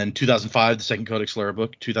 And then 2005, the second Codex Lyra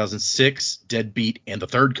book. 2006, Deadbeat, and the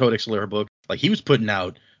third Codex Lyra book. Like, he was putting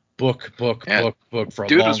out book for a long time.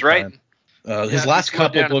 Dude was right. His last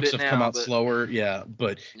couple books have come out slower,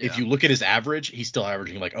 but if you look at his average, he's still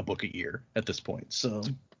averaging like a book a year at this point. So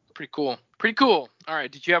pretty cool. All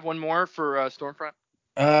right, did you have one more for Stormfront?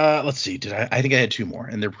 Let's see. I think I had two more,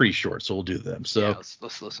 and they're pretty short, so we'll do them. So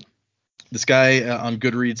let's listen. This guy on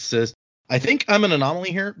Goodreads says, I think I'm an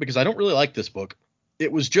anomaly here because I don't really like this book.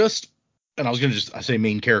 It was just, and I was going to I say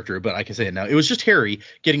main character, but I can say it now. It was just Harry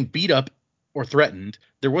getting beat up or threatened.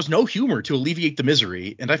 There was no humor to alleviate the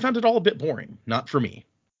misery, and I found it all a bit boring. Not for me.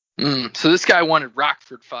 So this guy wanted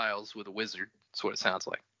Rockford Files with a wizard. That's what it sounds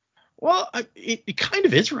like. Well, it kind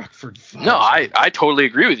of is Rockford Files. No, I totally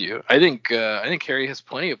agree with you. I think Harry has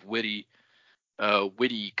plenty of witty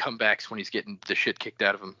comebacks when he's getting the shit kicked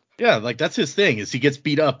out of him. Yeah, like that's his thing. Is he gets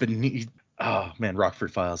beat up and oh man,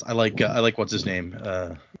 Rockford Files. I like what's his name?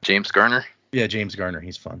 James Garner. Yeah, James Garner.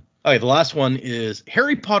 He's fun. Okay, the last one is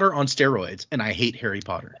Harry Potter on steroids, and I hate Harry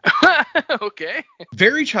Potter. Okay.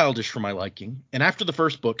 Very childish for my liking, and after the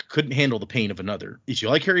first book, couldn't handle the pain of another. If you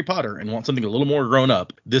like Harry Potter and want something a little more grown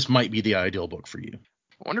up, this might be the ideal book for you.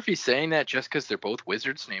 I wonder if he's saying that just because they're both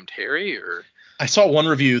wizards named Harry, or... I saw one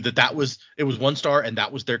review it was 1 star, and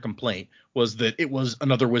that was their complaint, was that it was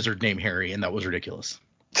another wizard named Harry, and that was ridiculous.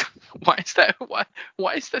 Why is that?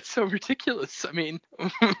 Why is that so ridiculous? I mean,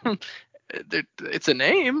 it's a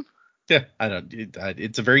name. Yeah, I don't.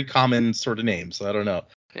 It's a very common sort of name, so I don't know.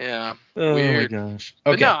 Yeah. Oh weird. my gosh. Okay.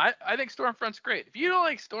 But okay. no, I think Stormfront's great. If you don't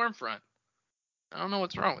like Stormfront, I don't know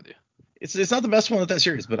what's wrong with you. It's not the best one of that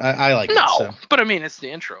series, but I like it. No, so. But I mean, it's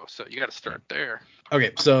the intro, so you got to start there.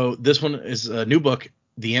 Okay, so this one is a new book.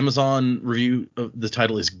 The Amazon review of the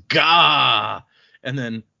title is Gah, and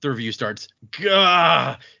then the review starts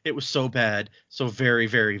Gah. It was so bad, so very,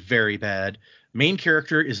 very, very bad. Main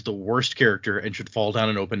character is the worst character and should fall down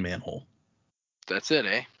an open manhole. That's it,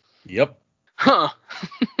 eh? Yep. Huh.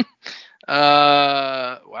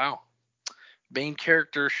 Wow. Main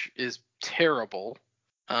character is terrible.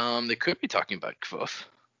 They could be talking about Kvothe.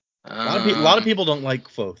 A lot of people don't like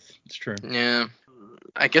Kvothe. It's true. Yeah.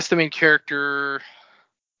 I guess the main character...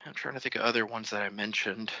 I'm trying to think of other ones that I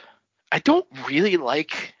mentioned. I don't really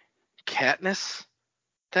like Katniss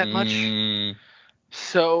that much.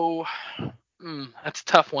 So, that's a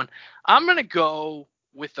tough one. I'm going to go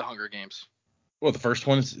with the Hunger Games. Well, the first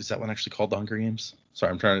one, is that one actually called the Hunger Games?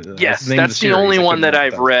 Sorry, I'm trying to... Yes, that's the only one that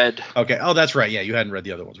I've read. Okay. Oh, that's right. Yeah, you hadn't read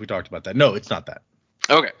the other ones. We talked about that. No, it's not that.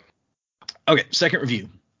 Okay, second review.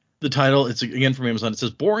 The title, it's again from Amazon. It says,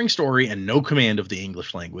 boring story and no command of the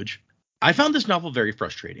English language. I found this novel very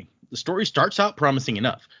frustrating. The story starts out promising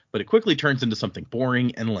enough, but it quickly turns into something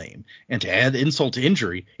boring and lame. And to add insult to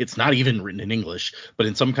injury, it's not even written in English, but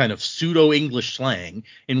in some kind of pseudo-English slang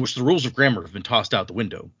in which the rules of grammar have been tossed out the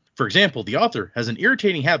window. For example, the author has an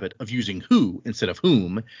irritating habit of using who instead of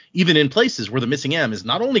whom, even in places where the missing M is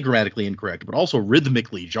not only grammatically incorrect, but also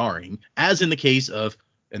rhythmically jarring, as in the case of,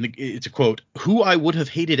 and it's a quote, who I would have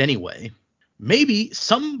hated anyway. Maybe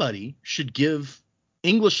somebody should give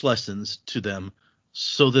English lessons to them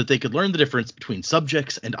so that they could learn the difference between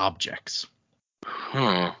subjects and objects.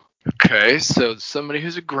 Okay, so somebody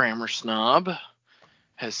who's a grammar snob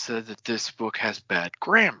has said that this book has bad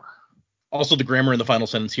grammar. Also, the grammar in the final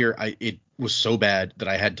sentence here, it was so bad that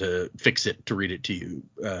I had to fix it to read it to you.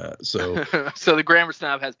 So so the grammar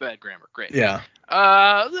snob has bad grammar. Great. Yeah.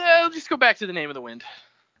 I'll just go back to The Name of the Wind.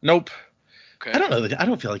 Nope. Okay. I don't know. I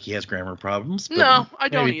don't feel like he has grammar problems. But no, I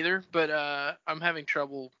don't either. But I'm having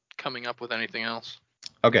trouble coming up with anything else.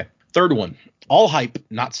 Okay. Third one. All hype,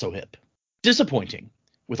 not so hip. Disappointing.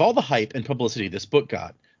 With all the hype and publicity this book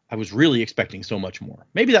got, I was really expecting so much more.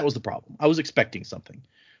 Maybe that was the problem. I was expecting something.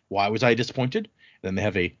 Why was I disappointed? Then they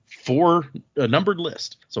have a 4 numbered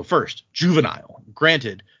list. So first, juvenile.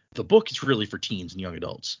 Granted, the book is really for teens and young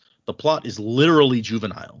adults. The plot is literally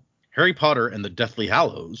juvenile. Harry Potter and the Deathly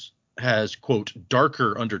Hallows has, quote,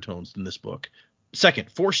 darker undertones than this book.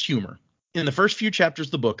 Second, forced humor. In the first few chapters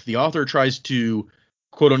of the book, the author tries to,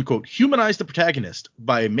 quote unquote, humanize the protagonist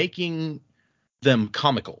by making them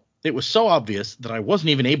comical. It was so obvious that I wasn't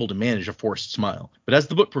even able to manage a forced smile. But as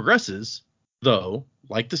the book progresses, though,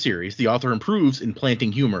 like the series, the author improves in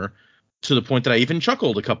planting humor to the point that I even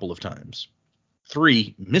chuckled a couple of times.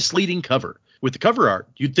 3, misleading cover. With the cover art,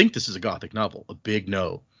 you'd think this is a gothic novel. A big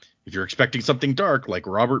no. If you're expecting something dark like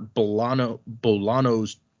Robert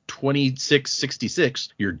Bolano's 2666,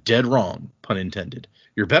 you're dead wrong, pun intended.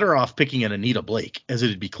 You're better off picking an Anita Blake, as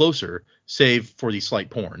it'd be closer, save for the slight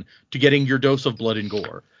porn, to getting your dose of blood and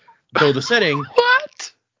gore. Though the setting...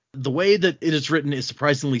 What? The way that it is written is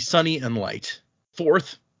surprisingly sunny and light.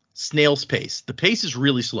 Fourth, snail's pace. The pace is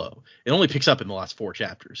really slow. It only picks up in the last 4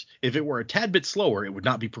 chapters. If it were a tad bit slower, it would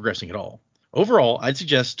not be progressing at all. Overall, I'd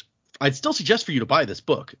still suggest for you to buy this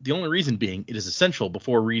book. The only reason being it is essential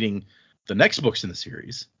before reading the next books in the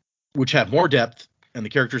series, which have more depth and the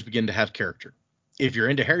characters begin to have character. If you're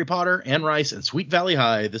into Harry Potter, Anne Rice, and Sweet Valley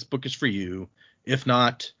High, this book is for you. If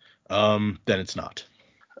not, then it's not.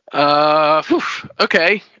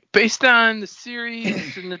 Okay. Based on the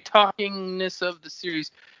series and the talkingness of the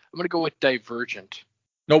series, I'm gonna go with Divergent.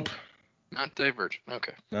 Nope. Not Divergent.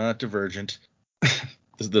 Okay. Not Divergent.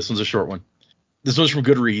 This one's a short one. This one's from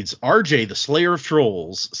Goodreads. RJ, the Slayer of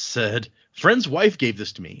Trolls, said, friend's wife gave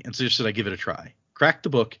this to me and suggested I give it a try. Cracked the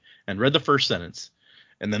book and read the first sentence.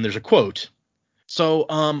 And then there's a quote. So,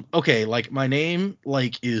 okay, like my name,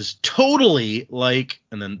 like, is totally like,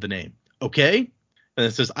 and then the name. Okay? And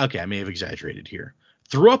it says, okay, I may have exaggerated here.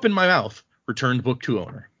 Threw up in my mouth. Returned book to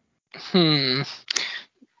owner.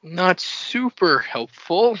 Not super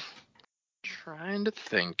helpful. Trying to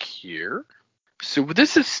think here. So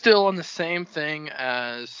this is still on the same thing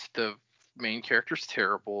as the main character's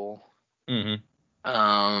terrible.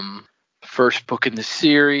 Mm-hmm. First book in the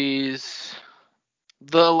series.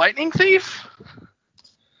 The Lightning Thief?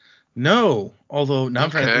 No. Although now I'm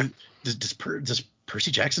trying to think, does Percy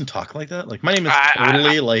Jackson talk like that? Like my name is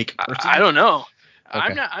totally like Percy? I don't know.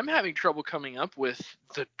 Okay. I'm having trouble coming up with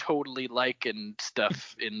the totally like and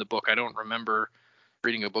stuff in the book. I don't remember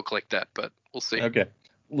reading a book like that, but we'll see. Okay.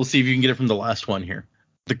 We'll see if you can get it from the last one here.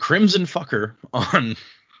 The Crimson Fucker on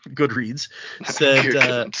Goodreads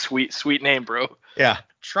said, sweet name, bro. Yeah.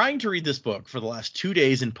 Trying to read this book for the last 2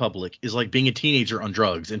 days in public is like being a teenager on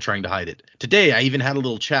drugs and trying to hide it. Today, I even had a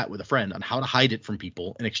little chat with a friend on how to hide it from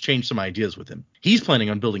people and exchange some ideas with him. He's planning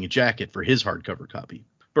on building a jacket for his hardcover copy.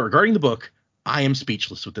 But regarding the book, I am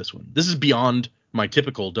speechless with this one. This is beyond my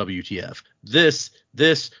typical WTF. This,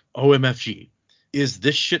 OMFG. Is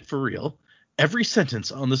this shit for real? Every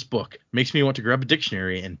sentence on this book makes me want to grab a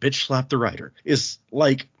dictionary and bitch slap the writer. Is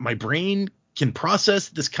like my brain can process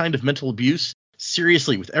this kind of mental abuse.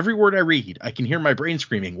 Seriously, with every word I read, I can hear my brain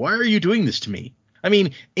screaming, why are you doing this to me? I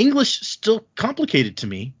mean, English still complicated to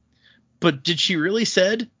me, but did she really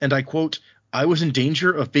said, and I quote, I was in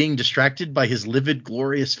danger of being distracted by his livid,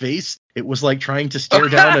 glorious face. It was like trying to stare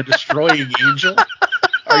down a destroying angel.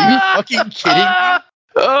 Are you fucking kidding me?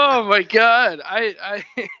 Oh my god. I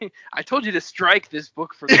told you to strike this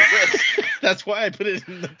book from the list. That's why I put it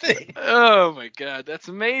in the thing. Oh my god, that's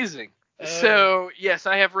amazing. So, yes,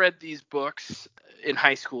 I have read these books in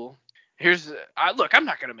high school. Look, I'm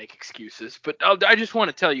not going to make excuses, but I just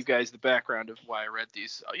want to tell you guys the background of why I read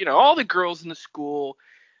these. You know, all the girls in the school,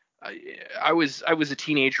 I was a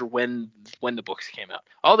teenager when the books came out.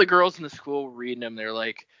 All the girls in the school were reading them. They're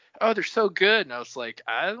like, oh, they're so good. And I was like,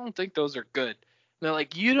 I don't think those are good. And they're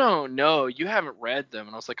like, you don't know. You haven't read them.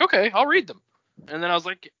 And I was like, okay, I'll read them. And then I was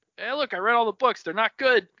like, hey, look, I read all the books. They're not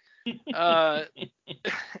good.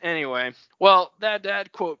 Anyway, well,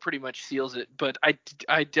 that quote pretty much seals it. But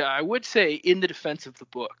I would say, in the defense of the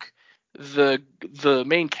book, the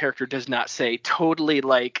main character does not say totally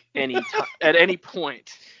like at any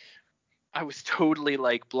point. I was totally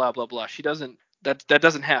like blah blah blah. She doesn't. That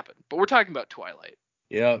doesn't happen. But we're talking about Twilight.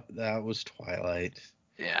 Yep, that was Twilight.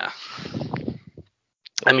 Yeah.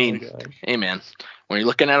 I mean, hey man, when you're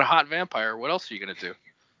looking at a hot vampire, what else are you gonna do?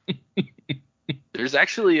 There's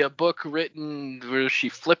actually a book written where she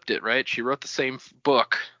flipped it, right? She wrote the same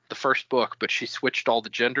book, the first book, but she switched all the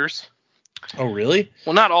genders. Oh, really?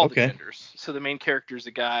 Well, not all the genders. So the main character is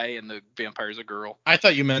a guy and the vampire's a girl. I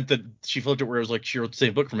thought you meant that she flipped it where it was like she wrote the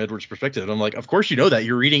same book from Edward's perspective. And I'm like, of course you know that.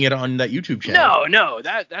 You're reading it on that YouTube channel. No,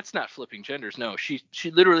 that's not flipping genders. No, she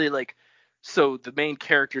literally like, so the main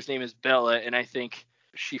character's name is Bella, and I think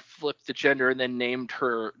she flipped the gender and then named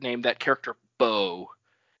that character Bo.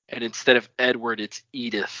 And instead of Edward, it's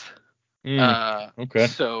Edith. Okay.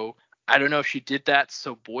 So I don't know if she did that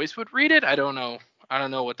so boys would read it. I don't know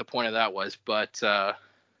what the point of that was, but the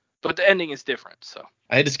ending is different. So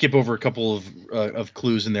I had to skip over a couple of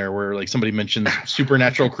clues in there where like somebody mentions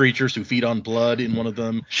supernatural creatures who feed on blood in one of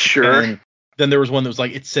them. Sure. And then there was one that was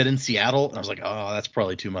like, it's set in Seattle. And I was like, oh, that's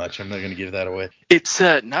probably too much. I'm not going to give that away. It's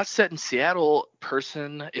not set in Seattle,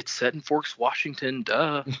 person. It's set in Forks, Washington.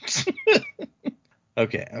 Duh.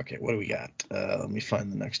 Okay. What do we got? Let me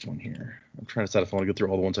find the next one here. I'm trying to decide if I want to go through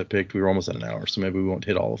all the ones I picked. We were almost at an hour, so maybe we won't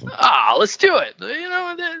hit all of them. Let's do it. You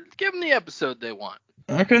know, give them the episode they want.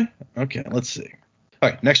 Okay. Let's see. All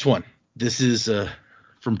right, next one. This is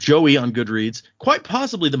from Joey on Goodreads. Quite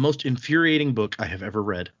possibly the most infuriating book I have ever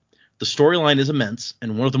read. The storyline is immense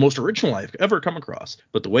and one of the most original I've ever come across,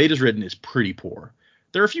 but the way it is written is pretty poor.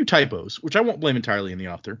 There are a few typos, which I won't blame entirely on the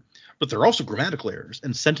author, but there are also grammatical errors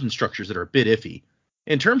and sentence structures that are a bit iffy.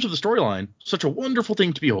 In terms of the storyline, such a wonderful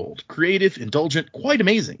thing to behold. Creative, indulgent, quite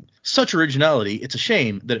amazing. Such originality, it's a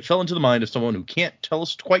shame that it fell into the mind of someone who can't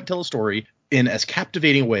quite tell a story in as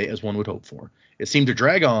captivating a way as one would hope for. It seemed to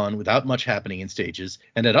drag on without much happening in stages,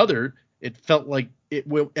 and at other, it felt like it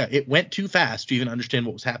went too fast to even understand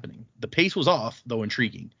what was happening. The pace was off, though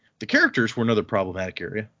intriguing. The characters were another problematic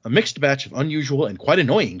area. A mixed batch of unusual and quite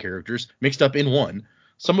annoying characters mixed up in one,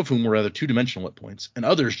 some of whom were rather two-dimensional at points, and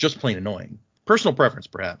others just plain annoying. Personal preference,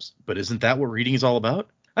 perhaps, but isn't that what reading is all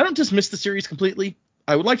about? I don't dismiss the series completely.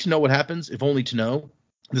 I would like to know what happens, if only to know.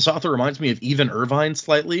 This author reminds me of Even Irvine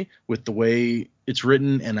slightly, with the way it's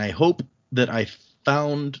written, and I hope that I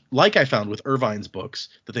found with Irvine's books,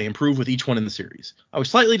 that they improve with each one in the series. I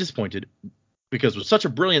was slightly disappointed, because with such a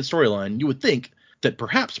brilliant storyline, you would think that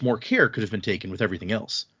perhaps more care could have been taken with everything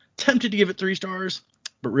else. Tempted to give it 3 stars,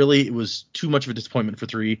 but really it was too much of a disappointment for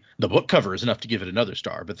 3. The book cover is enough to give it another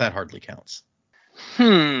star, but that hardly counts.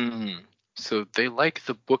 So they like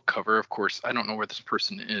the book cover. Of course, I don't know where this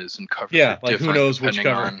person is, and covers Yeah, are like different who knows which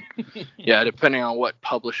cover. on, yeah, depending on what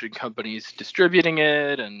publishing company's distributing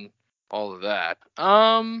it and all of that.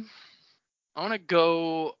 I'm gonna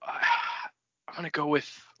go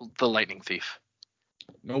with The Lightning Thief.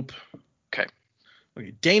 Nope. Okay.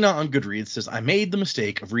 Dana on Goodreads says, I made the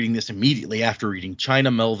mistake of reading this immediately after reading China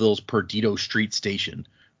Melville's Perdido Street Station,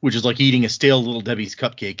 which is like eating a stale Little Debbie's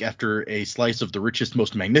cupcake after a slice of the richest,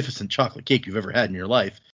 most magnificent chocolate cake you've ever had in your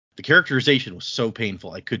life. The characterization was so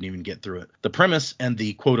painful I couldn't even get through it. The premise and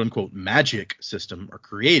the quote-unquote magic system are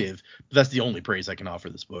creative, but that's the only praise I can offer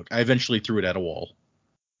this book. I eventually threw it at a wall.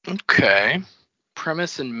 Okay.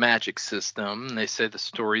 Premise and magic system. They say the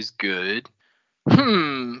story's good.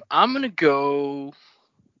 I'm gonna go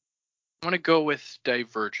with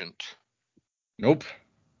Divergent. Nope.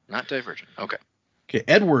 Not Divergent. Okay. Okay,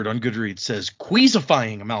 Edward on Goodreads says,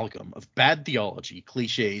 queasifying amalgam of bad theology,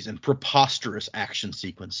 cliches, and preposterous action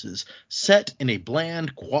sequences set in a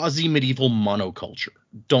bland, quasi-medieval monoculture.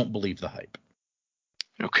 Don't believe the hype.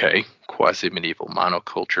 Okay. Quasi-medieval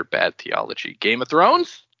monoculture, bad theology. Game of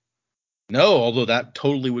Thrones? No, although that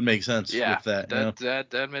totally would make sense with that.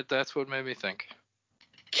 That's what made me think.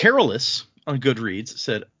 Carolus on Goodreads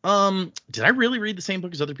said, did I really read the same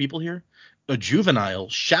book as other people here? A juvenile,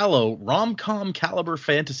 shallow, rom-com caliber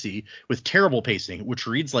fantasy with terrible pacing, which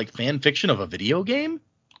reads like fan fiction of a video game?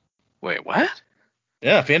 Wait, what?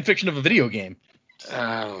 Yeah, fan fiction of a video game.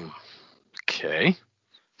 Okay.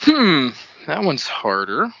 That one's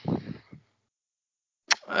harder.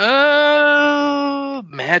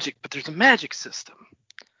 Magic, but there's a magic system.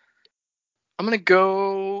 I'm gonna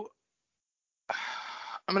go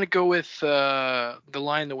with The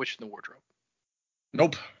Lion, the Witch, and the Wardrobe.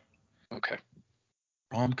 Nope. Okay.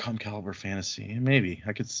 Rom-com caliber fantasy, maybe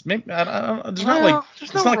I could. Maybe I don't. There's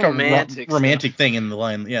there's not like a romantic thing in The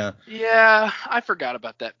Lion. Yeah. Yeah, I forgot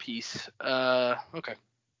about that piece. Okay.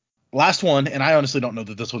 Last one, and I honestly don't know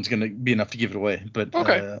that this one's going to be enough to give it away, but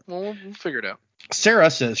okay. Well, we'll figure it out. Sarah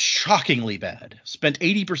says, shockingly bad. Spent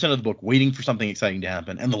 80% of the book waiting for something exciting to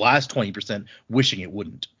happen, and the last 20% wishing it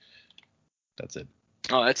wouldn't. That's it.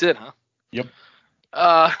 Oh, that's it, huh? Yep.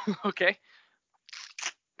 Okay.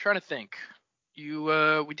 Trying to think.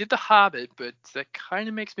 We did The Hobbit, but that kind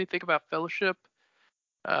of makes me think about Fellowship.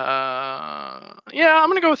 Yeah, I'm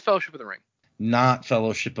gonna go with Fellowship of the Ring. Not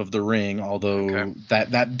Fellowship of the Ring, although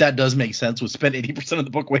that does make sense. We spent 80% of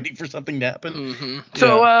the book waiting for something to happen. Mm-hmm.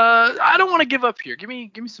 So I don't want to give up here. Give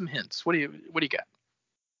me some hints. What do you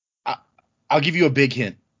got? I'll give you a big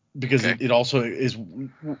hint because it also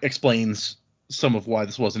explains some of why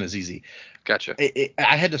this wasn't as easy. Gotcha.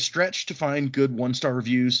 I had to stretch to find good 1-star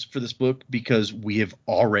reviews for this book because we have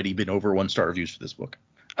already been over 1-star reviews for this book.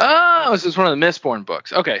 Oh, this is one of the Mistborn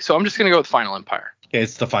books. Okay, so I'm just gonna go with Final Empire. Okay,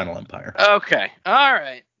 it's the Final Empire. Okay, all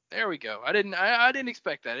right, there we go. I didn't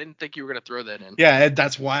expect that. I didn't think you were gonna throw that in. Yeah,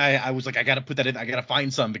 that's why I was like, I gotta put that in. I gotta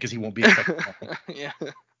find some because he won't be expecting that. Yeah.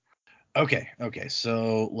 Okay.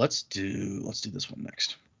 So let's do this one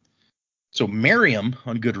next. So Miriam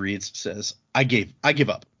on Goodreads says, I give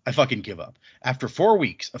up. I fucking give up. After 4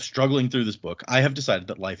 weeks of struggling through this book, I have decided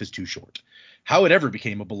that life is too short. How it ever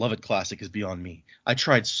became a beloved classic is beyond me. I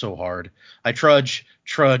tried so hard. I trudged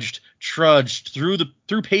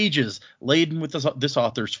through pages laden with this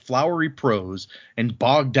author's flowery prose and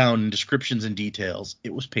bogged down in descriptions and details.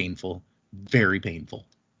 It was painful, very painful.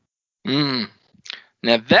 Now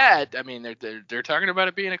that, I mean, they're talking about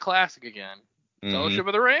it being a classic again. Mm-hmm. Fellowship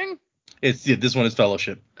of the Ring? This one is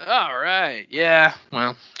Fellowship. All right. Yeah.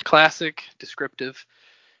 Well, classic, descriptive.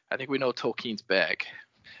 I think we know Tolkien's bag.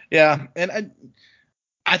 Yeah, and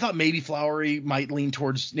I thought maybe Flowery might lean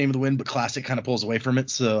towards Name of the Wind, but Classic kind of pulls away from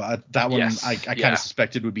it. So that one I kind of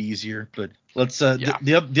suspected would be easier. But let's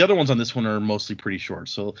the other ones on this one are mostly pretty short.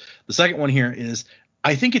 So the second one here is,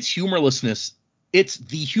 I think it's humorlessness. It's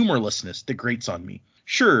the humorlessness that grates on me.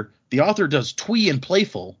 Sure, the author does twee and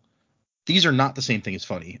playful. These are not the same thing as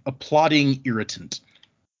funny. A plodding irritant.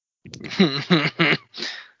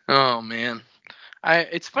 Oh man.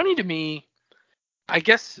 It's funny to me, I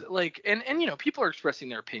guess, like, and people are expressing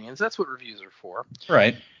their opinions. That's what reviews are for.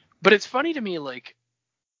 Right. But it's funny to me, like,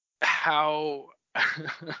 how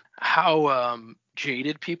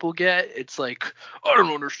jaded people get. It's like, I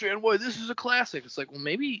don't understand why this is a classic. It's like, well,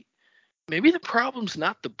 maybe the problem's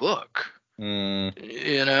not the book. Maybe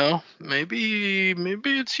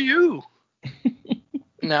it's you.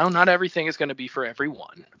 No, not everything is going to be for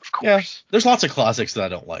everyone, of course. Yeah, there's lots of classics that I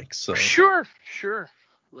don't like. So sure.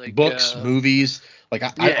 Like books, movies. Like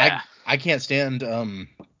I can't stand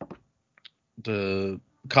the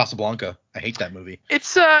Casablanca. I hate that movie.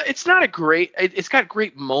 It's not a great. It's got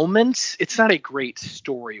great moments. It's not a great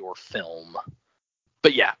story or film.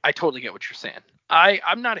 But yeah, I totally get what you're saying.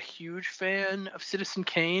 I'm not a huge fan of Citizen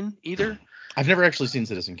Kane either. I've never actually seen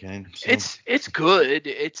Citizen Kane. So. It's good.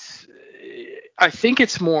 I think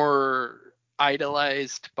it's more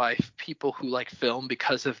idolized by people who like film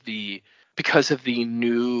because of the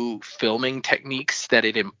new filming techniques that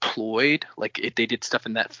it employed. Like they did stuff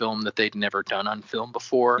in that film that they'd never done on film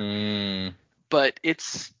before. But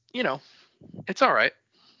it's it's all right.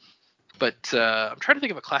 But I'm trying to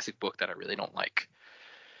think of a classic book that I really don't like.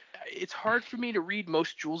 It's hard for me to read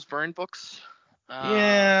most Jules Verne books.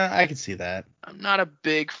 Yeah, I can see that. I'm not a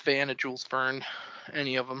big fan of Jules Verne,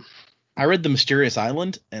 any of them. I read The Mysterious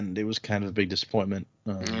Island, and it was kind of a big disappointment.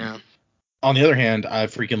 Yeah. On the other hand, I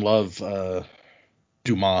freaking love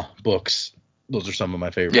Dumas books. Those are some of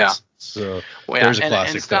my favorites. Yeah. So there's a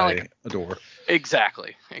classic that I adore.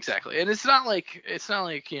 Exactly. And it's not like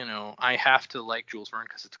I have to like Jules Verne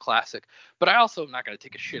because it's a classic. But I also am not going to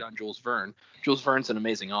take a shit on Jules Verne. Jules Verne's an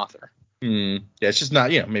amazing author. Yeah, it's just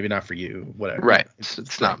not, maybe not for you, whatever. Right.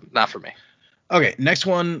 It's not for me. Okay, next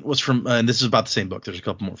one was from, and this is about the same book. There's a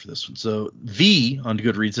couple more for this one. So V on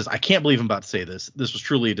Goodreads says, I can't believe I'm about to say this. This was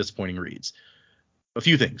truly a disappointing reads. A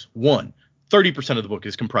few things. One, 30% of the book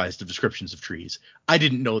is comprised of descriptions of trees. I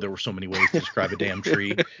didn't know there were so many ways to describe a damn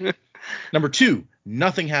tree. Number two,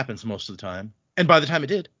 nothing happens most of the time. And by the time it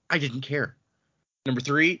did, I didn't care. Number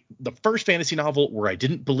three, the first fantasy novel where I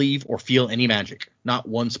didn't believe or feel any magic. Not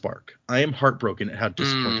one spark. I am heartbroken at how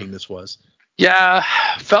disappointing this was. Yeah,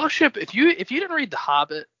 Fellowship. If you didn't read The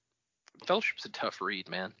Hobbit, Fellowship's a tough read,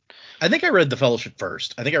 man. I think I read The Fellowship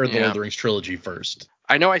first. I think I read the Lord of the Rings trilogy first.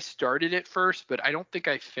 I know I started it first, but I don't think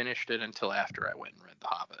I finished it until after I went and read The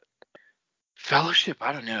Hobbit. Fellowship,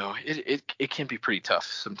 I don't know. It can be pretty tough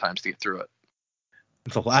sometimes to get through it.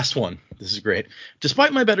 The last one. This is great.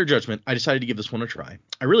 Despite my better judgment, I decided to give this one a try.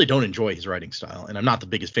 I really don't enjoy his writing style, and I'm not the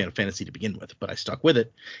biggest fan of fantasy to begin with, but I stuck with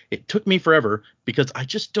it. It took me forever because I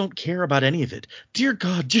just don't care about any of it. Dear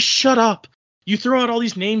God, just shut up. You throw out all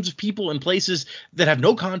these names of people and places that have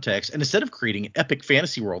no context, and instead of creating an epic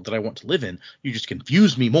fantasy world that I want to live in, you just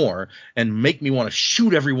confuse me more and make me want to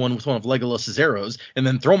shoot everyone with one of Legolas's arrows and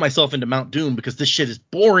then throw myself into Mount Doom because this shit is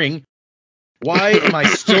boring. Why am I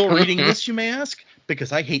still reading this, you may ask?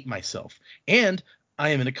 Because I hate myself. And I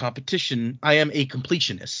am in a competition. I am a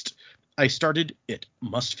completionist. I started it,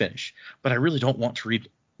 must finish. But I really don't want to read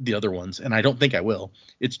the other ones, and I don't think I will.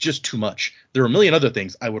 It's just too much. There are a million other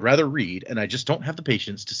things I would rather read, and I just don't have the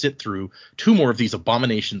patience to sit through 2 more of these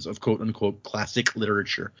abominations of quote-unquote classic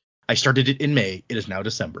literature. I started it in May. It is now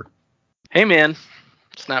December. Hey, man.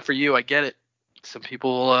 It's not for you. I get it. Some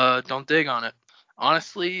people don't dig on it.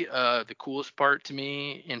 Honestly, the coolest part to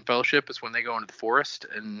me in Fellowship is when they go into the forest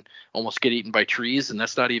and almost get eaten by trees, and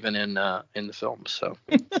that's not even in the film. So.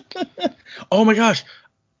 Oh my gosh,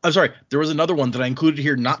 I'm sorry. There was another one that I included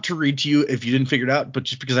here, not to read to you if you didn't figure it out, but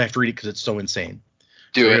just because I have to read it because it's so insane.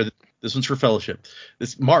 Do it. This one's for Fellowship.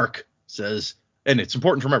 This Mark says, and it's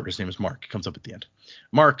important to remember his name is Mark. It comes up at the end.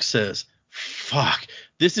 Mark says, "Fuck,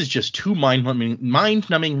 this is just too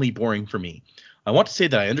mind-numbingly boring for me. I want to say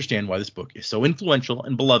that I understand why this book is so influential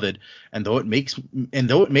and beloved, and though it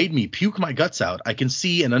made me puke my guts out, I can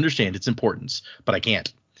see and understand its importance, but I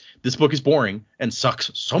can't. This book is boring and sucks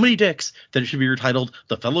so many dicks that it should be retitled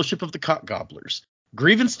The Fellowship of the Cock Gobblers.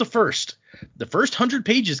 Grievance the first. The first 100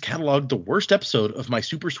 pages catalog the worst episode of my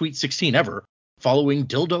Super Sweet 16 ever, following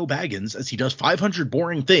Dildo Baggins as he does 500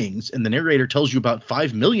 boring things, and the narrator tells you about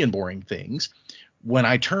 5 million boring things. When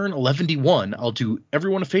I turn 11-1, I'll do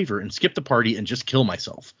everyone a favor and skip the party and just kill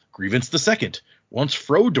myself. Grievance the second. Once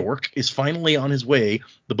Frodork is finally on his way,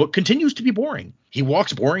 the book continues to be boring. He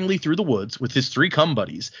walks boringly through the woods with his 3 cum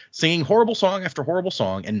buddies, singing horrible song after horrible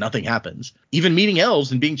song, and nothing happens. Even meeting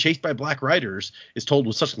elves and being chased by black riders is told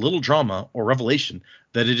with such little drama or revelation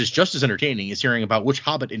that it is just as entertaining as hearing about which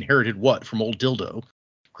hobbit inherited what from old Dildo.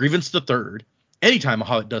 Grievance the third. Anytime a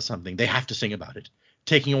hobbit does something, they have to sing about it.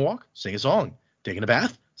 Taking a walk, sing a song. Taking a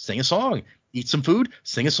bath, sing a song. Eat some food,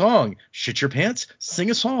 sing a song. Shit your pants,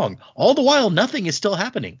 sing a song. All the while, nothing is still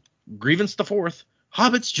happening. Grievance the fourth.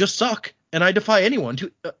 Hobbits just suck, and I defy anyone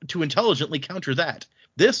to intelligently counter that.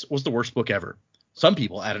 This was the worst book ever. Some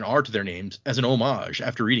people add an R to their names as an homage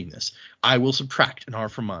after reading this. I will subtract an R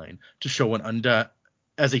from mine to show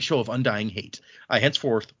as a show of undying hate. I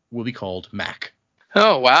henceforth will be called Mac.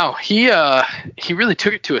 Oh wow, he really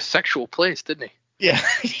took it to a sexual place, didn't he? Yeah,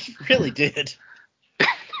 he really did.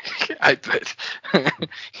 I bet.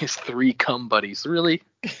 His 3 cum buddies. Really?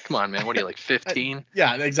 Come on, man. What are you, like 15?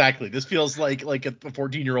 Yeah, exactly. This feels like a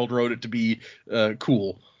 14-year-old wrote it to be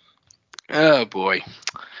cool. Oh boy.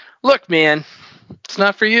 Look, man, it's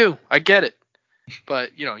not for you. I get it.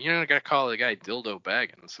 But, you're not going to call the guy Dildo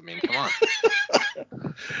Baggins. I mean, come on.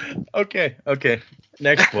 Okay.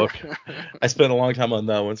 Next book. I spent a long time on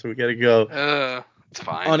that one, so we got to go. It's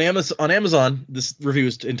fine. On Amazon, this review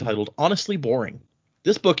is entitled Honestly Boring.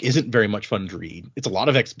 This book isn't very much fun to read. It's a lot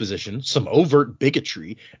of exposition, some overt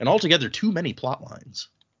bigotry, and altogether too many plot lines.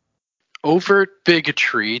 Overt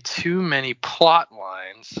bigotry, too many plot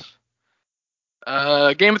lines.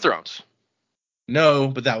 Game of Thrones. No,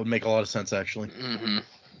 but that would make a lot of sense, actually. Mm-hmm.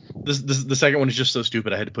 The second one is just so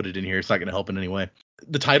stupid I had to put it in here. It's not going to help in any way.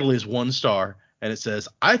 The title is 1 star, and it says,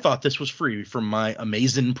 I thought this was free from my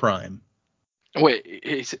Amazon Prime.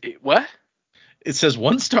 Wait, what? It says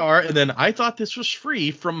 1 star, and then I thought this was free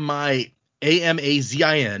from my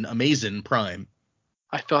AMAZIN Amazon Prime.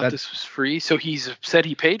 I thought this was free, so he's said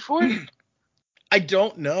he paid for it? I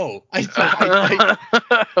don't know.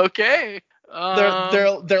 Okay.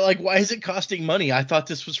 They're like, why is it costing money? I thought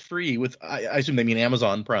this was free. I assume they mean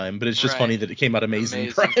Amazon Prime, but it's just funny that it came out Amazon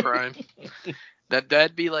Prime.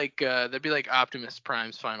 That'd be like Optimus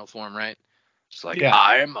Prime's final form, right? It's like,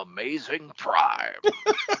 I'm Amazing Prime.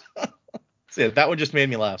 So that one just made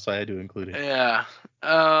me laugh, so I had to include it. Yeah.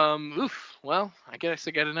 Well, I guess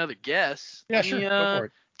I got another guess. Yeah, sure. Go for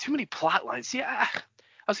it. Too many plot lines. Yeah. I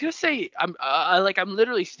was gonna say I'm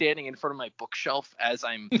literally standing in front of my bookshelf as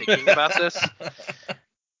I'm thinking about this.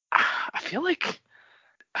 I feel like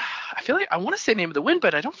I want to say Name of the Wind,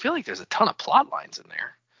 but I don't feel like there's a ton of plot lines in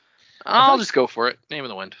there. I'll just go for it. Name of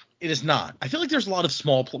the Wind. It is not. I feel like there's a lot of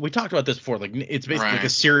small. We talked about this before. Like it's basically like a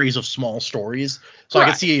series of small stories. So I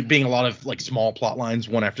can see it being a lot of like small plot lines,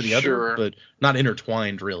 one after the other, but not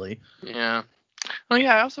intertwined really. Yeah. Oh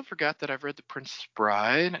yeah. I also forgot that I've read The Princess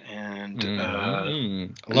Bride and I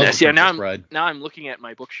love The Princess Bride. Now I'm looking at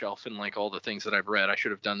my bookshelf and like all the things that I've read. I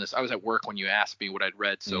should have done this. I was at work when you asked me what I'd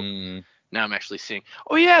read, so now I'm actually seeing.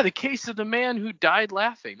 Oh yeah, The Case of the Man Who Died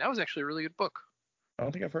Laughing. That was actually a really good book. I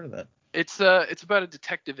don't think I've heard of that. It's about a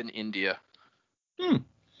detective in India.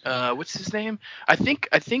 What's his name? I think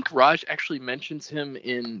Raj actually mentions him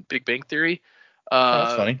in Big Bang Theory.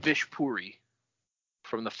 That's funny. Vish Puri.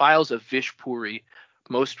 From the Files of Vish Puri,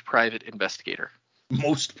 Most Private Investigator.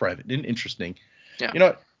 Most Private. Interesting. Yeah. You know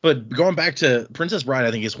what? But going back to Princess Bride,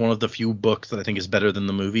 I think is one of the few books that I think is better than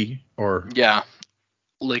the movie. Yeah.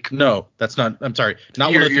 Like no, that's not. I'm sorry.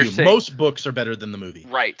 Not one of the few. Saying, most books are better than the movie.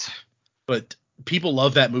 Right. But people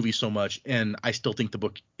love that movie so much, and I still think the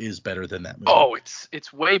book is better than that movie. Oh,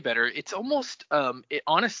 it's way better. It's almost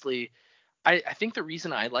honestly, I think the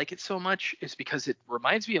reason I like it so much is because it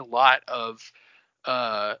reminds me a lot of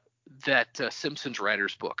that Simpsons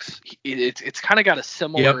writers books. It's kind of got a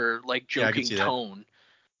similar like joking tone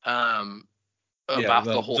about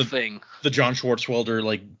the whole thing. The John Swartzwelder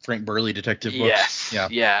like Frank Burley detective books. Yes.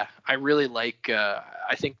 Yeah. I really like.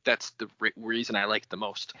 I think that's the reason I like it the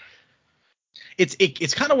most.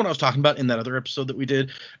 It's kind of what I was talking about in that other episode that we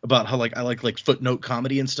did about how like I like footnote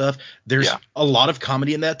comedy and stuff. There's a lot of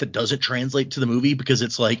comedy in that doesn't translate to the movie because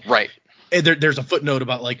it's like there's a footnote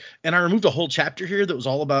about like, and I removed a whole chapter here that was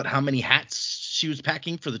all about how many hats she was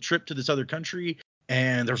packing for the trip to this other country,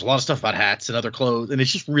 and there's a lot of stuff about hats and other clothes, and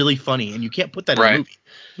it's just really funny, and you can't put that in a movie.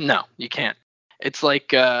 No, you can't. It's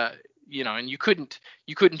like and you couldn't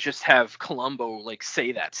just have Columbo like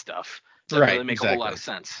say that stuff. That really make a whole lot of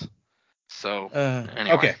sense. So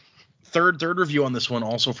anyway. Okay. Third review on this one,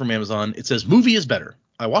 also from Amazon. It says movie is better.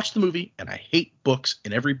 I watched the movie and I hate books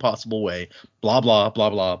in every possible way. Blah blah blah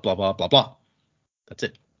blah blah blah blah blah. That's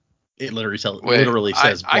it. It literally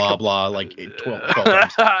says blah blah like 12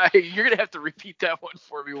 times. You're gonna have to repeat that one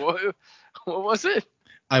for me. What was it?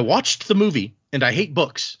 I watched the movie and I hate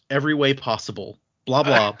books every way possible. Blah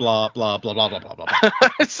blah blah blah blah blah blah blah blah.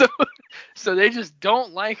 So they just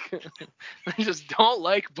don't like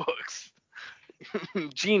books.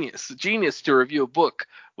 Genius to review a book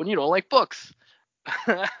when you don't like books.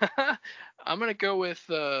 I'm gonna go with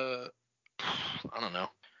I don't know.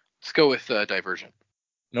 Let's go with Divergent.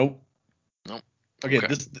 Nope. Okay,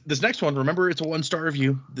 this next one, remember, it's a 1-star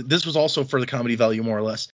review. This was also for the comedy value, more or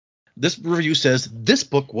less. This review says, this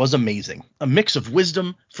book was amazing. A mix of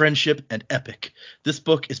wisdom, friendship, and epic. This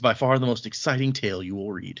book is by far the most exciting tale you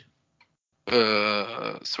will read.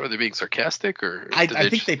 So are they being sarcastic, or I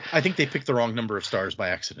think they picked the wrong number of stars by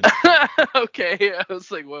accident. Okay, I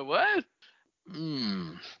was like, what?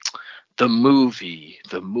 The movie.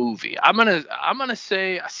 I'm gonna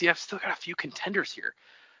say. See, I've still got a few contenders here.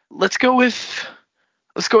 Let's go with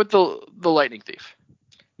the Lightning Thief.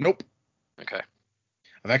 Nope. Okay.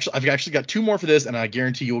 I've actually got 2 more for this, and I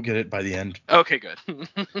guarantee you will get it by the end. Okay, good.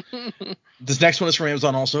 This next one is from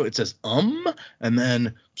Amazon also. It says, and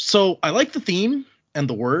then, so I like the theme and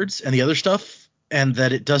the words and the other stuff, and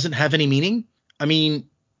that it doesn't have any meaning. I mean,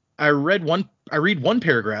 I read one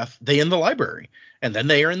paragraph, they in the library, and then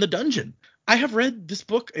they are in the dungeon. I have read this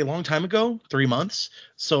book a long time ago, 3 months,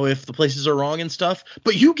 so if the places are wrong and stuff,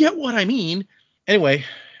 but you get what I mean. Anyway,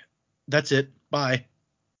 that's it. Bye.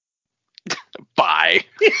 Bye.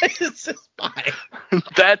 It says bye.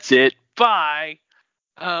 That's it. Bye.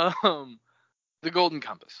 The Golden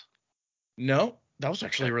Compass. No, that was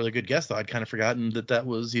actually a really good guess, though. I'd kind of forgotten that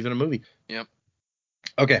was even a movie. Yep.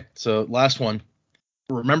 Okay, so last one.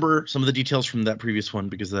 Remember some of the details from that previous one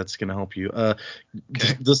because that's going to help you.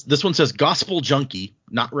 This one says Gospel Junkie,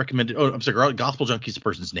 not recommended. Oh, I'm sorry, Gospel Junkie is the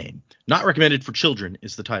person's name. Not recommended for children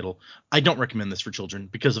is the title. I don't recommend this for children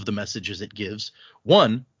because of the messages it gives.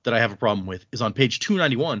 One that I have a problem with is on page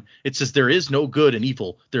 291. It says there is no good and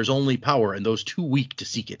evil. There's only power and those too weak to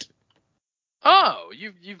seek it. Oh,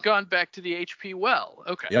 you've gone back to the H.P. Well.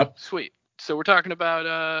 Okay. Yep. Sweet. So we're talking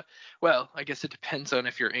about, well, I guess it depends on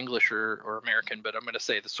if you're English or American, but I'm going to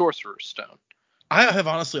say the Sorcerer's Stone. I have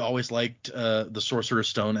honestly always liked the Sorcerer's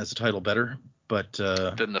Stone as a title better, but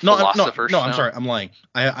than the Philosopher's Stone. No, I'm sorry, I'm lying.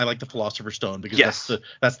 I like the Philosopher's Stone because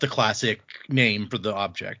that's the classic name for the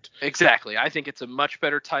object. Exactly. I think it's a much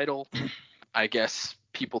better title. I guess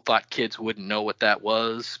people thought kids wouldn't know what that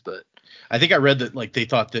was, but I think I read that like they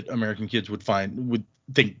thought that American kids would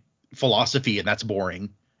think philosophy and that's boring.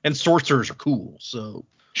 And sorcerers are cool, so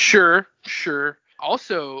sure.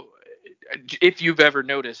 Also, if you've ever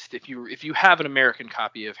noticed, if you have an American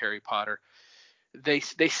copy of Harry Potter, they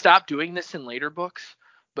stopped doing this in later books,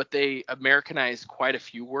 but they Americanized quite a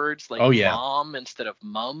few words like mom instead of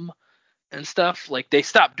mum and stuff. Like they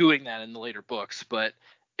stopped doing that in the later books, but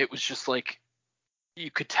it was just like you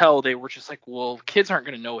could tell they were just like, well, kids aren't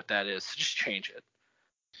going to know what that is, so just change it.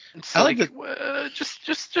 It's I like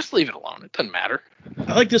just leave it alone. It doesn't matter.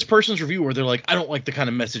 I like this person's review where they're like, I don't like the kind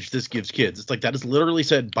of message this gives kids. It's like that is literally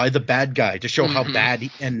said by the bad guy to show how bad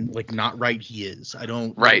and like not right he is. I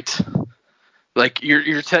don't. Right. Like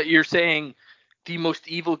you're saying the most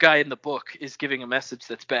evil guy in the book is giving a message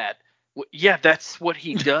that's bad. Well, yeah, that's what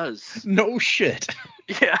he does. No shit.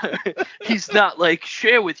 Yeah, he's not like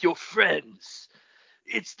share with your friends.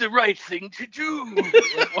 It's the right thing to do.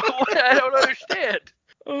 I don't understand.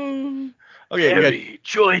 Okay, Harry,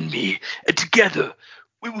 join me, and together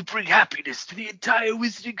we will bring happiness to the entire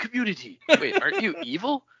wizarding community. Wait, aren't you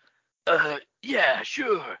evil? Yeah,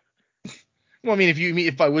 sure. Well, I mean,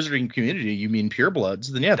 if by wizarding community you mean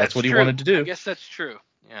purebloods, then yeah, that's what he wanted to do. I guess that's true.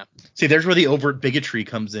 Yeah. See, there's where the overt bigotry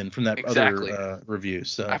comes in from that other review.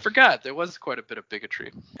 So I forgot there was quite a bit of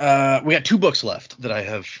bigotry. We got 2 books left that I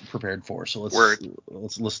have prepared for, so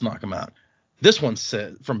let's knock them out. This one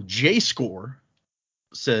says from J Score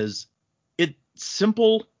says it's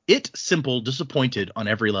simple disappointed on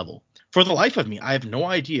every level. For the life of me, I have no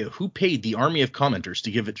idea who paid the army of commenters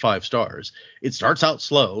to give it 5 stars. It starts out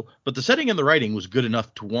slow, but the setting and the writing was good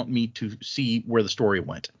enough to want me to see where the story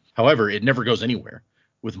went. However, it never goes anywhere.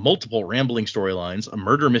 With multiple rambling storylines, a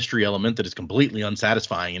murder mystery element that is completely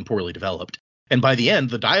unsatisfying and poorly developed, and by the end,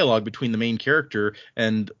 the dialogue between the main character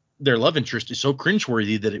and their love interest is so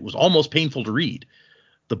cringeworthy that it was almost painful to read.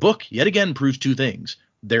 The book, yet again, proves 2 things.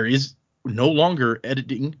 There is no longer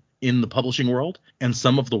editing in the publishing world, and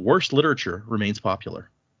some of the worst literature remains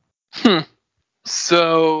popular.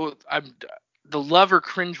 So the lover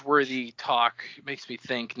cringeworthy talk makes me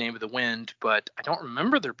think Name of the Wind, but I don't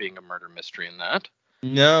remember there being a murder mystery in that.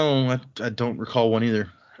 No, I don't recall one either.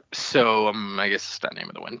 So I guess it's not Name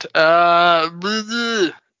of the Wind.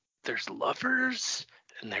 There's lovers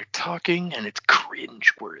and they're talking and it's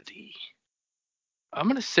cringeworthy. I'm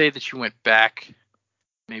gonna say that you went back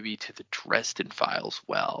maybe to the Dresden Files.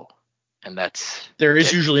 And there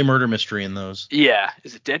is usually a murder mystery in those. Yeah,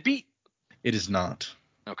 is it Deadbeat? It is not.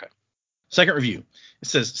 Okay. Second review. It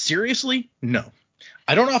says, seriously? No.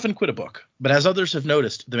 I don't often quit a book, but as others have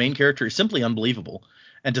noticed, the main character is simply unbelievable.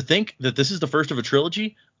 And to think that this is the first of a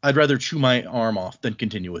trilogy, I'd rather chew my arm off than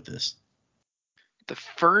continue with this. The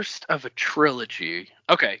first of a trilogy.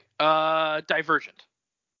 Okay. Divergent.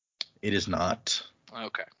 It is not.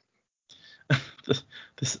 Okay.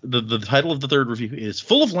 The title of the third review is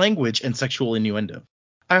Full of Language and Sexual Innuendo.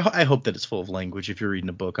 I hope that it's full of language if you're reading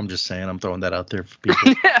a book. I'm just saying. I'm throwing that out there for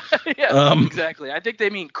people. Exactly. I think they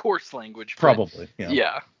mean coarse language. Probably.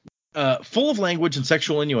 Yeah. Full of language and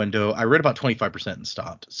sexual innuendo. I read about 25% and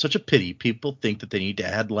stopped. Such a pity. People think that they need to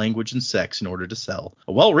add language and sex in order to sell.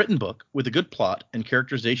 A well-written book with a good plot and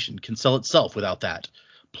characterization can sell itself without that.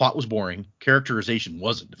 Plot was boring. Characterization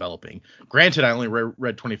wasn't developing. Granted, I only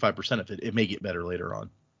read 25% of it. It may get better later on.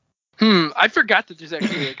 I forgot that there's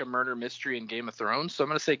actually like a murder mystery in Game of Thrones, so I'm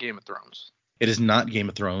going to say Game of Thrones. It is not Game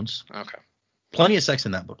of Thrones. Okay. Plenty of sex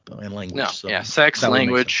in that book, though, and language. No, so yeah, sex,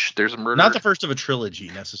 language, there's a murder. Not the first of a trilogy,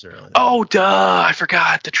 necessarily. Oh, duh, I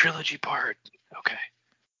forgot the trilogy part. Okay.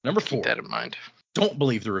 Number 4. Keep that in mind. Don't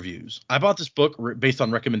believe the reviews. I bought this book based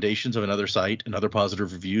on recommendations of another site and other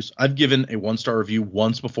positive reviews. I've given a 1-star review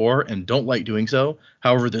once before and don't like doing so.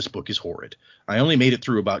 However, this book is horrid. I only made it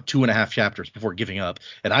through about 2.5 chapters before giving up,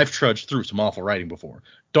 and I've trudged through some awful writing before.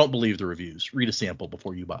 Don't believe the reviews. Read a sample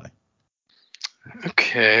before you buy.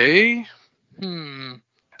 Okay.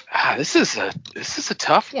 This is a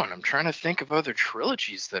tough one. I'm trying to think of other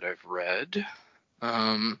trilogies that I've read.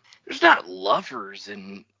 There's not lovers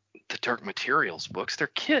in the Dark Materials books. They're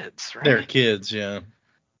kids, right? They're kids, yeah.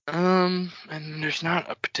 And there's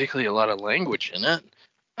not particularly a lot of language in it.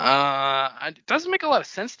 It doesn't make a lot of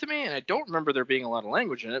sense to me, and I don't remember there being a lot of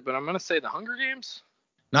language in it. But I'm gonna say The Hunger Games.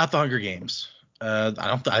 Not The Hunger Games. I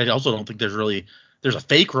also don't think there's a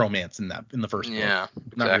fake romance in the first book. Yeah,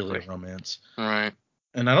 exactly. Not really a romance. All right.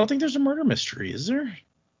 And I don't think there's a murder mystery, is there?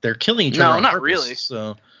 They're killing each other on purpose. No, not really.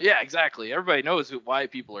 So yeah, exactly. Everybody knows why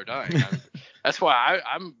people are dying. That's why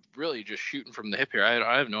I'm really just shooting from the hip here.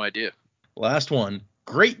 I have no idea. Last one.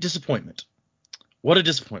 Great disappointment. What a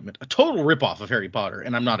disappointment. A total ripoff of Harry Potter,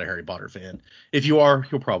 and I'm not a Harry Potter fan. If you are,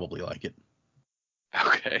 you'll probably like it.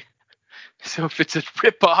 Okay. So if it's a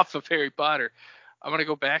ripoff of Harry Potter, I'm going to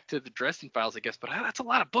go back to the Dresden Files, I guess, but that's a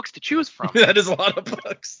lot of books to choose from. That is a lot of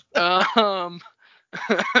books.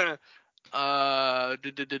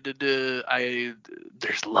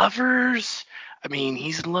 There's lovers. I mean,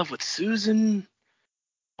 he's in love with Susan.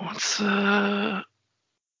 I'm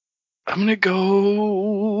gonna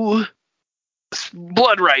go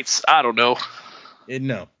Blood Rights. I don't know.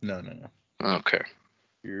 No. Okay.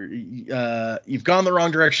 You've gone the wrong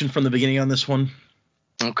direction from the beginning on this one.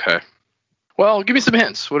 Okay. Well, give me some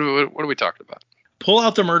hints. What are we talking about? Pull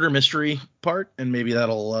out the murder mystery part, and maybe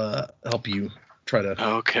that'll help you try to.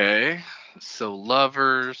 Okay. So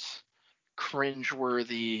lovers,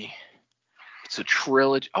 cringeworthy. It's a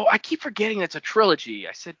trilogy. Oh, I keep forgetting it's a trilogy.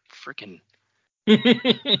 I said freaking.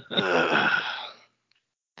 It's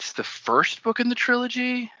the first book in the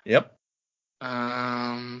trilogy. Yep.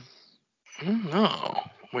 I don't know.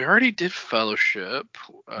 We already did Fellowship.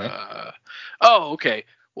 Yep. Oh, okay.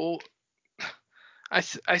 Well, I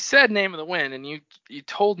said Name of the Wind, and you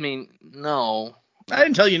told me no. I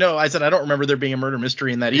didn't tell you no. I said I don't remember there being a murder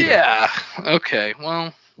mystery in that either. Yeah. Okay.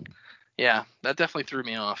 Well, yeah, that definitely threw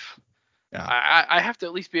me off. Yeah. I have to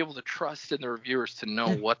at least be able to trust in the reviewers to know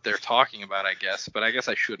what they're talking about, I guess. But I guess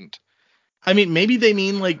I shouldn't. I mean, maybe they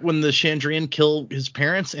mean like when the Chandrian kill his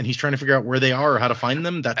parents and he's trying to figure out where they are or how to find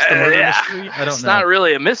them. That's the murder mystery. I don't know. It's not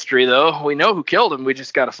really a mystery, though. We know who killed him. We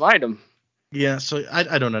just got to find him. Yeah, so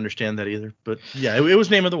I don't understand that either. But yeah, it was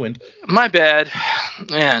Name of the Wind. My bad.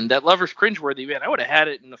 Man, that Lover's cringeworthy. Man, I would have had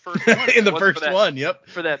it in the first one. In the first one, yep.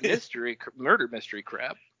 For that murder mystery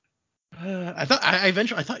crap. I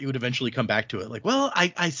thought you would eventually come back to it. Like, well,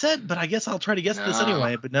 I said, but I guess I'll try to guess this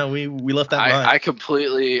anyway. But no, we left that behind. I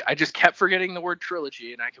just kept forgetting the word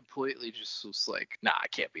trilogy, and I completely just was like, nah,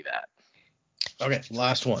 it can't be that. Okay,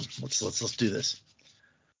 last one. Let's do this.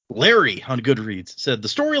 Larry on Goodreads said the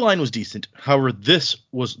storyline was decent. However, this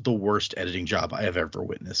was the worst editing job I have ever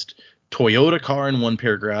witnessed. Toyota car in one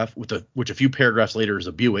paragraph, which a few paragraphs later is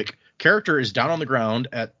a Buick. Character is down on the ground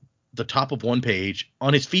at the top of one page,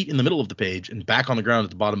 on his feet in the middle of the page, and back on the ground at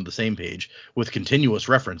the bottom of the same page, with continuous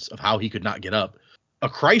reference of how he could not get up. A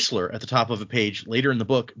Chrysler at the top of a page later in the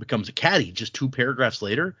book becomes a Caddy just 2 paragraphs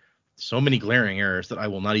later. So many glaring errors that I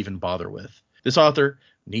will not even bother with. This author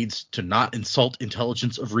needs to not insult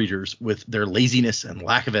intelligence of readers with their laziness and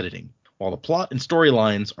lack of editing. While the plot and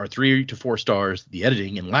storylines are 3 to 4 stars, the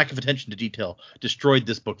editing and lack of attention to detail destroyed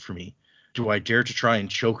this book for me. Do I dare to try and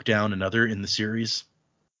choke down another in the series?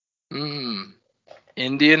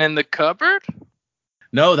 Indian in the cupboard?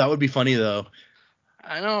 No, that would be funny though.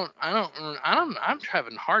 I'm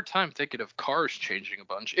having a hard time thinking of cars changing a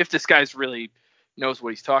bunch. If this guy's really knows what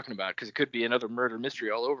he's talking about, because it could be another murder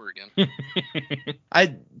mystery all over again.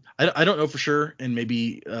 I don't know for sure, and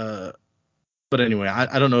maybe but anyway,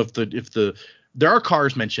 I don't know if there are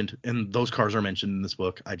cars mentioned, and those cars are mentioned in this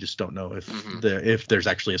book. I just don't know if there's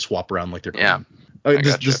actually a swap around like they're claiming.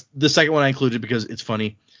 The second one I included because it's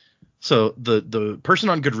funny. So the person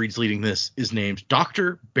on Goodreads leading this is named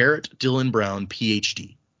Dr. Barrett Dillon Brown,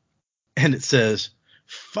 PhD. And it says,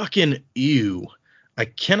 fucking ew. I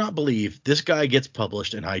cannot believe this guy gets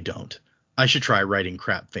published and I don't. I should try writing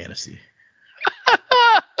crap fantasy.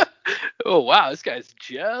 Oh, wow. This guy's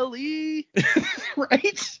jelly.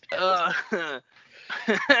 Right?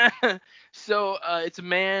 So it's a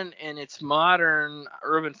man, and it's modern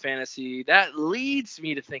urban fantasy. That leads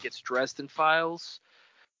me to think it's Dresden Files.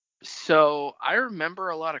 So I remember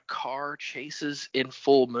a lot of car chases in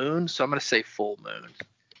Full Moon, so I'm going to say Full Moon.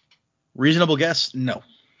 Reasonable guess? No.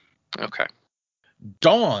 Okay.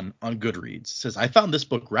 Dawn on Goodreads says, I found this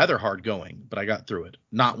book rather hard going, but I got through it.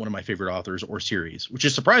 Not one of my favorite authors or series, which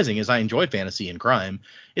is surprising as I enjoy fantasy and crime.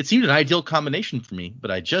 It seemed an ideal combination for me,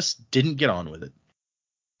 but I just didn't get on with it.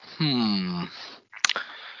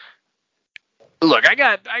 Look, I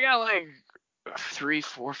got like 3,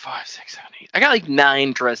 4, 5, 6, 7, 8. I got like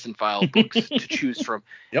 9 Dresden File books to choose from.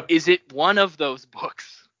 Yep. Is it one of those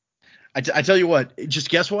books? I tell you what, just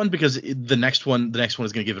guess one, because the next one is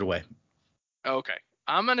going to give it away. Okay.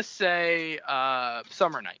 I'm going to say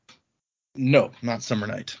Summer Night. No, not Summer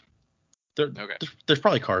Night. There's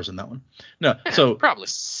probably cars in that one. No, so probably.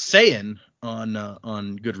 Sayin on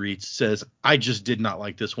Goodreads says, I just did not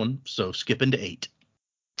like this one, so skip into 8.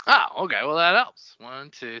 Oh, okay. Well, that helps. 1,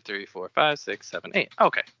 2, 3, 4, 5, 6, 7, 8.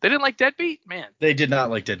 Okay. They didn't like Deadbeat? Man. They did not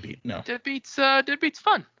like Deadbeat, no. Deadbeat's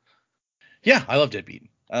fun. Yeah, I love Deadbeat.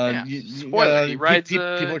 Spoiler. He rides. People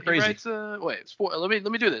are crazy.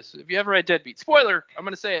 Let me do this. If you ever read Deadbeat, spoiler. I'm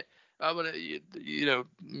gonna say it. I'm gonna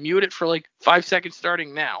mute it for like 5 seconds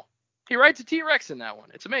starting now. He rides a T-Rex in that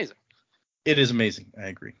one. It's amazing. It is amazing. I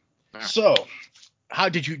agree. Right. So, how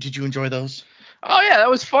did you enjoy those? Oh yeah, that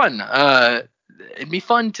was fun. It'd be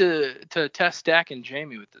fun to test Dac and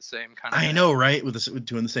Jaymee with the same kind of. I know, right? With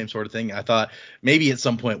doing the same sort of thing. I thought maybe at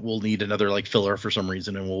some point we'll need another like filler for some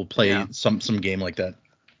reason, and we'll play some game like that.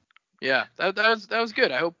 Yeah, that was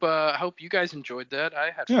good. I hope you guys enjoyed that. I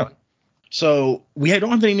had fun. So we don't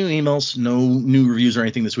have any new emails, no new reviews or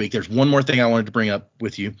anything this week. There's one more thing I wanted to bring up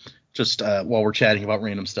with you, just while we're chatting about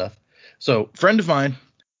random stuff. So a friend of mine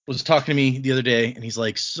was talking to me the other day, and he's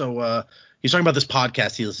like, he's talking about this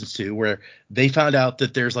podcast he listens to where they found out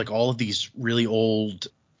that there's like all of these really old,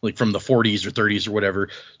 like from the 40s or 30s or whatever,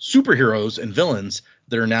 superheroes and villains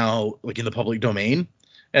that are now like in the public domain.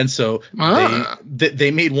 And so they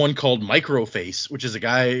made one called Microface, which is a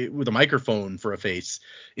guy with a microphone for a face,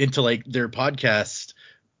 into like their podcast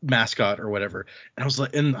mascot or whatever. And I was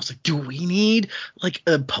like, do we need like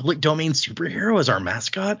a public domain superhero as our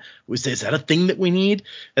mascot? Is that a thing that we need?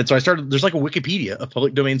 And so there's like a Wikipedia of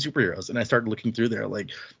public domain superheroes, and I started looking through there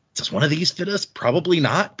like, does one of these fit us? Probably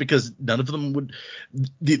not, because none of them would.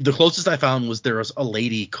 The closest I found was there was a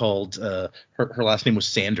lady called her last name was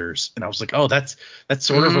Sanders, and I was like, oh, that's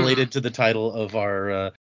sort of related to the title of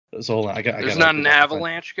our. So hold on, There's not an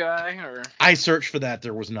Avalanche guy, or I searched for that.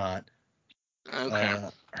 There was not. Okay.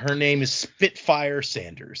 Her name is Spitfire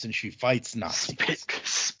Sanders, and she fights Nazis.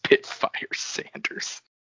 Spitfire Sanders.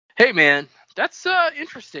 Hey man, that's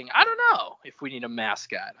interesting. I don't know if we need a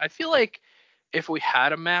mascot. I feel like if we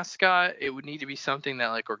had a mascot, it would need to be something that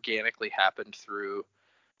like organically happened through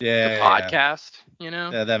the podcast.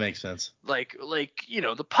 Yeah, that makes sense. Like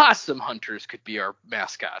the Possum Hunters could be our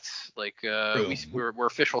mascots. Like we're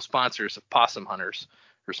official sponsors of Possum Hunters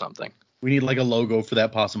or something. We need like a logo for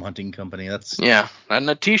that possum hunting company. And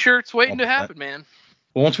the T-shirt's waiting to happen, man.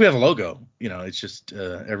 Well, once we have a logo, it's just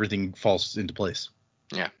everything falls into place.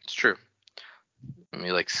 Yeah, it's true. I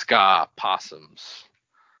mean, like ska possums.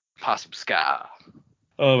 Possum ska.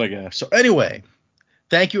 Oh my gosh. So anyway,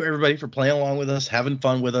 thank you everybody for playing along with us, having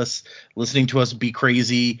fun with us, listening to us be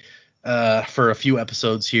crazy for a few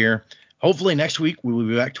episodes here. Hopefully next week we will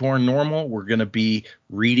be back to our normal. We're going to be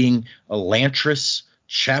reading Elantris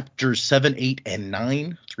chapters 7, 8, and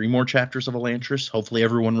 9. 3 more chapters of Elantris. Hopefully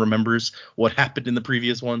everyone remembers what happened in the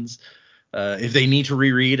previous ones. If they need to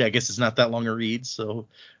reread, I guess it's not that long a read, so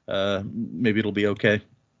maybe it'll be okay.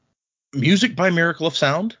 Music by Miracle of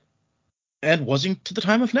Sound. And Wussing to the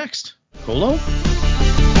Time of Next. Colo? Never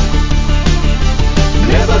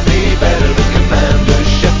be better than Commander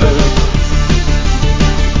Shepard.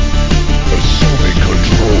 Assuming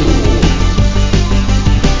control.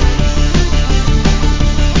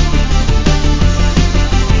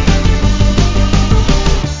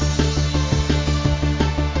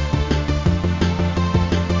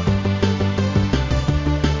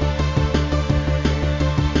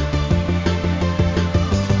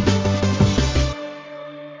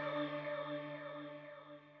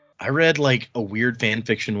 read like a weird fan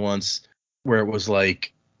fiction once where it was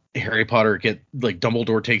like Harry Potter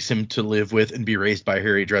Dumbledore takes him to live with and be raised by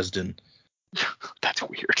Harry Dresden. That's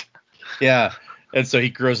weird. Yeah. And so he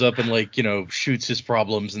grows up and like, shoots his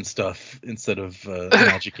problems and stuff instead of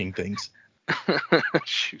magicking things.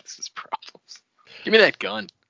 Shoots his problems. Give me that gun.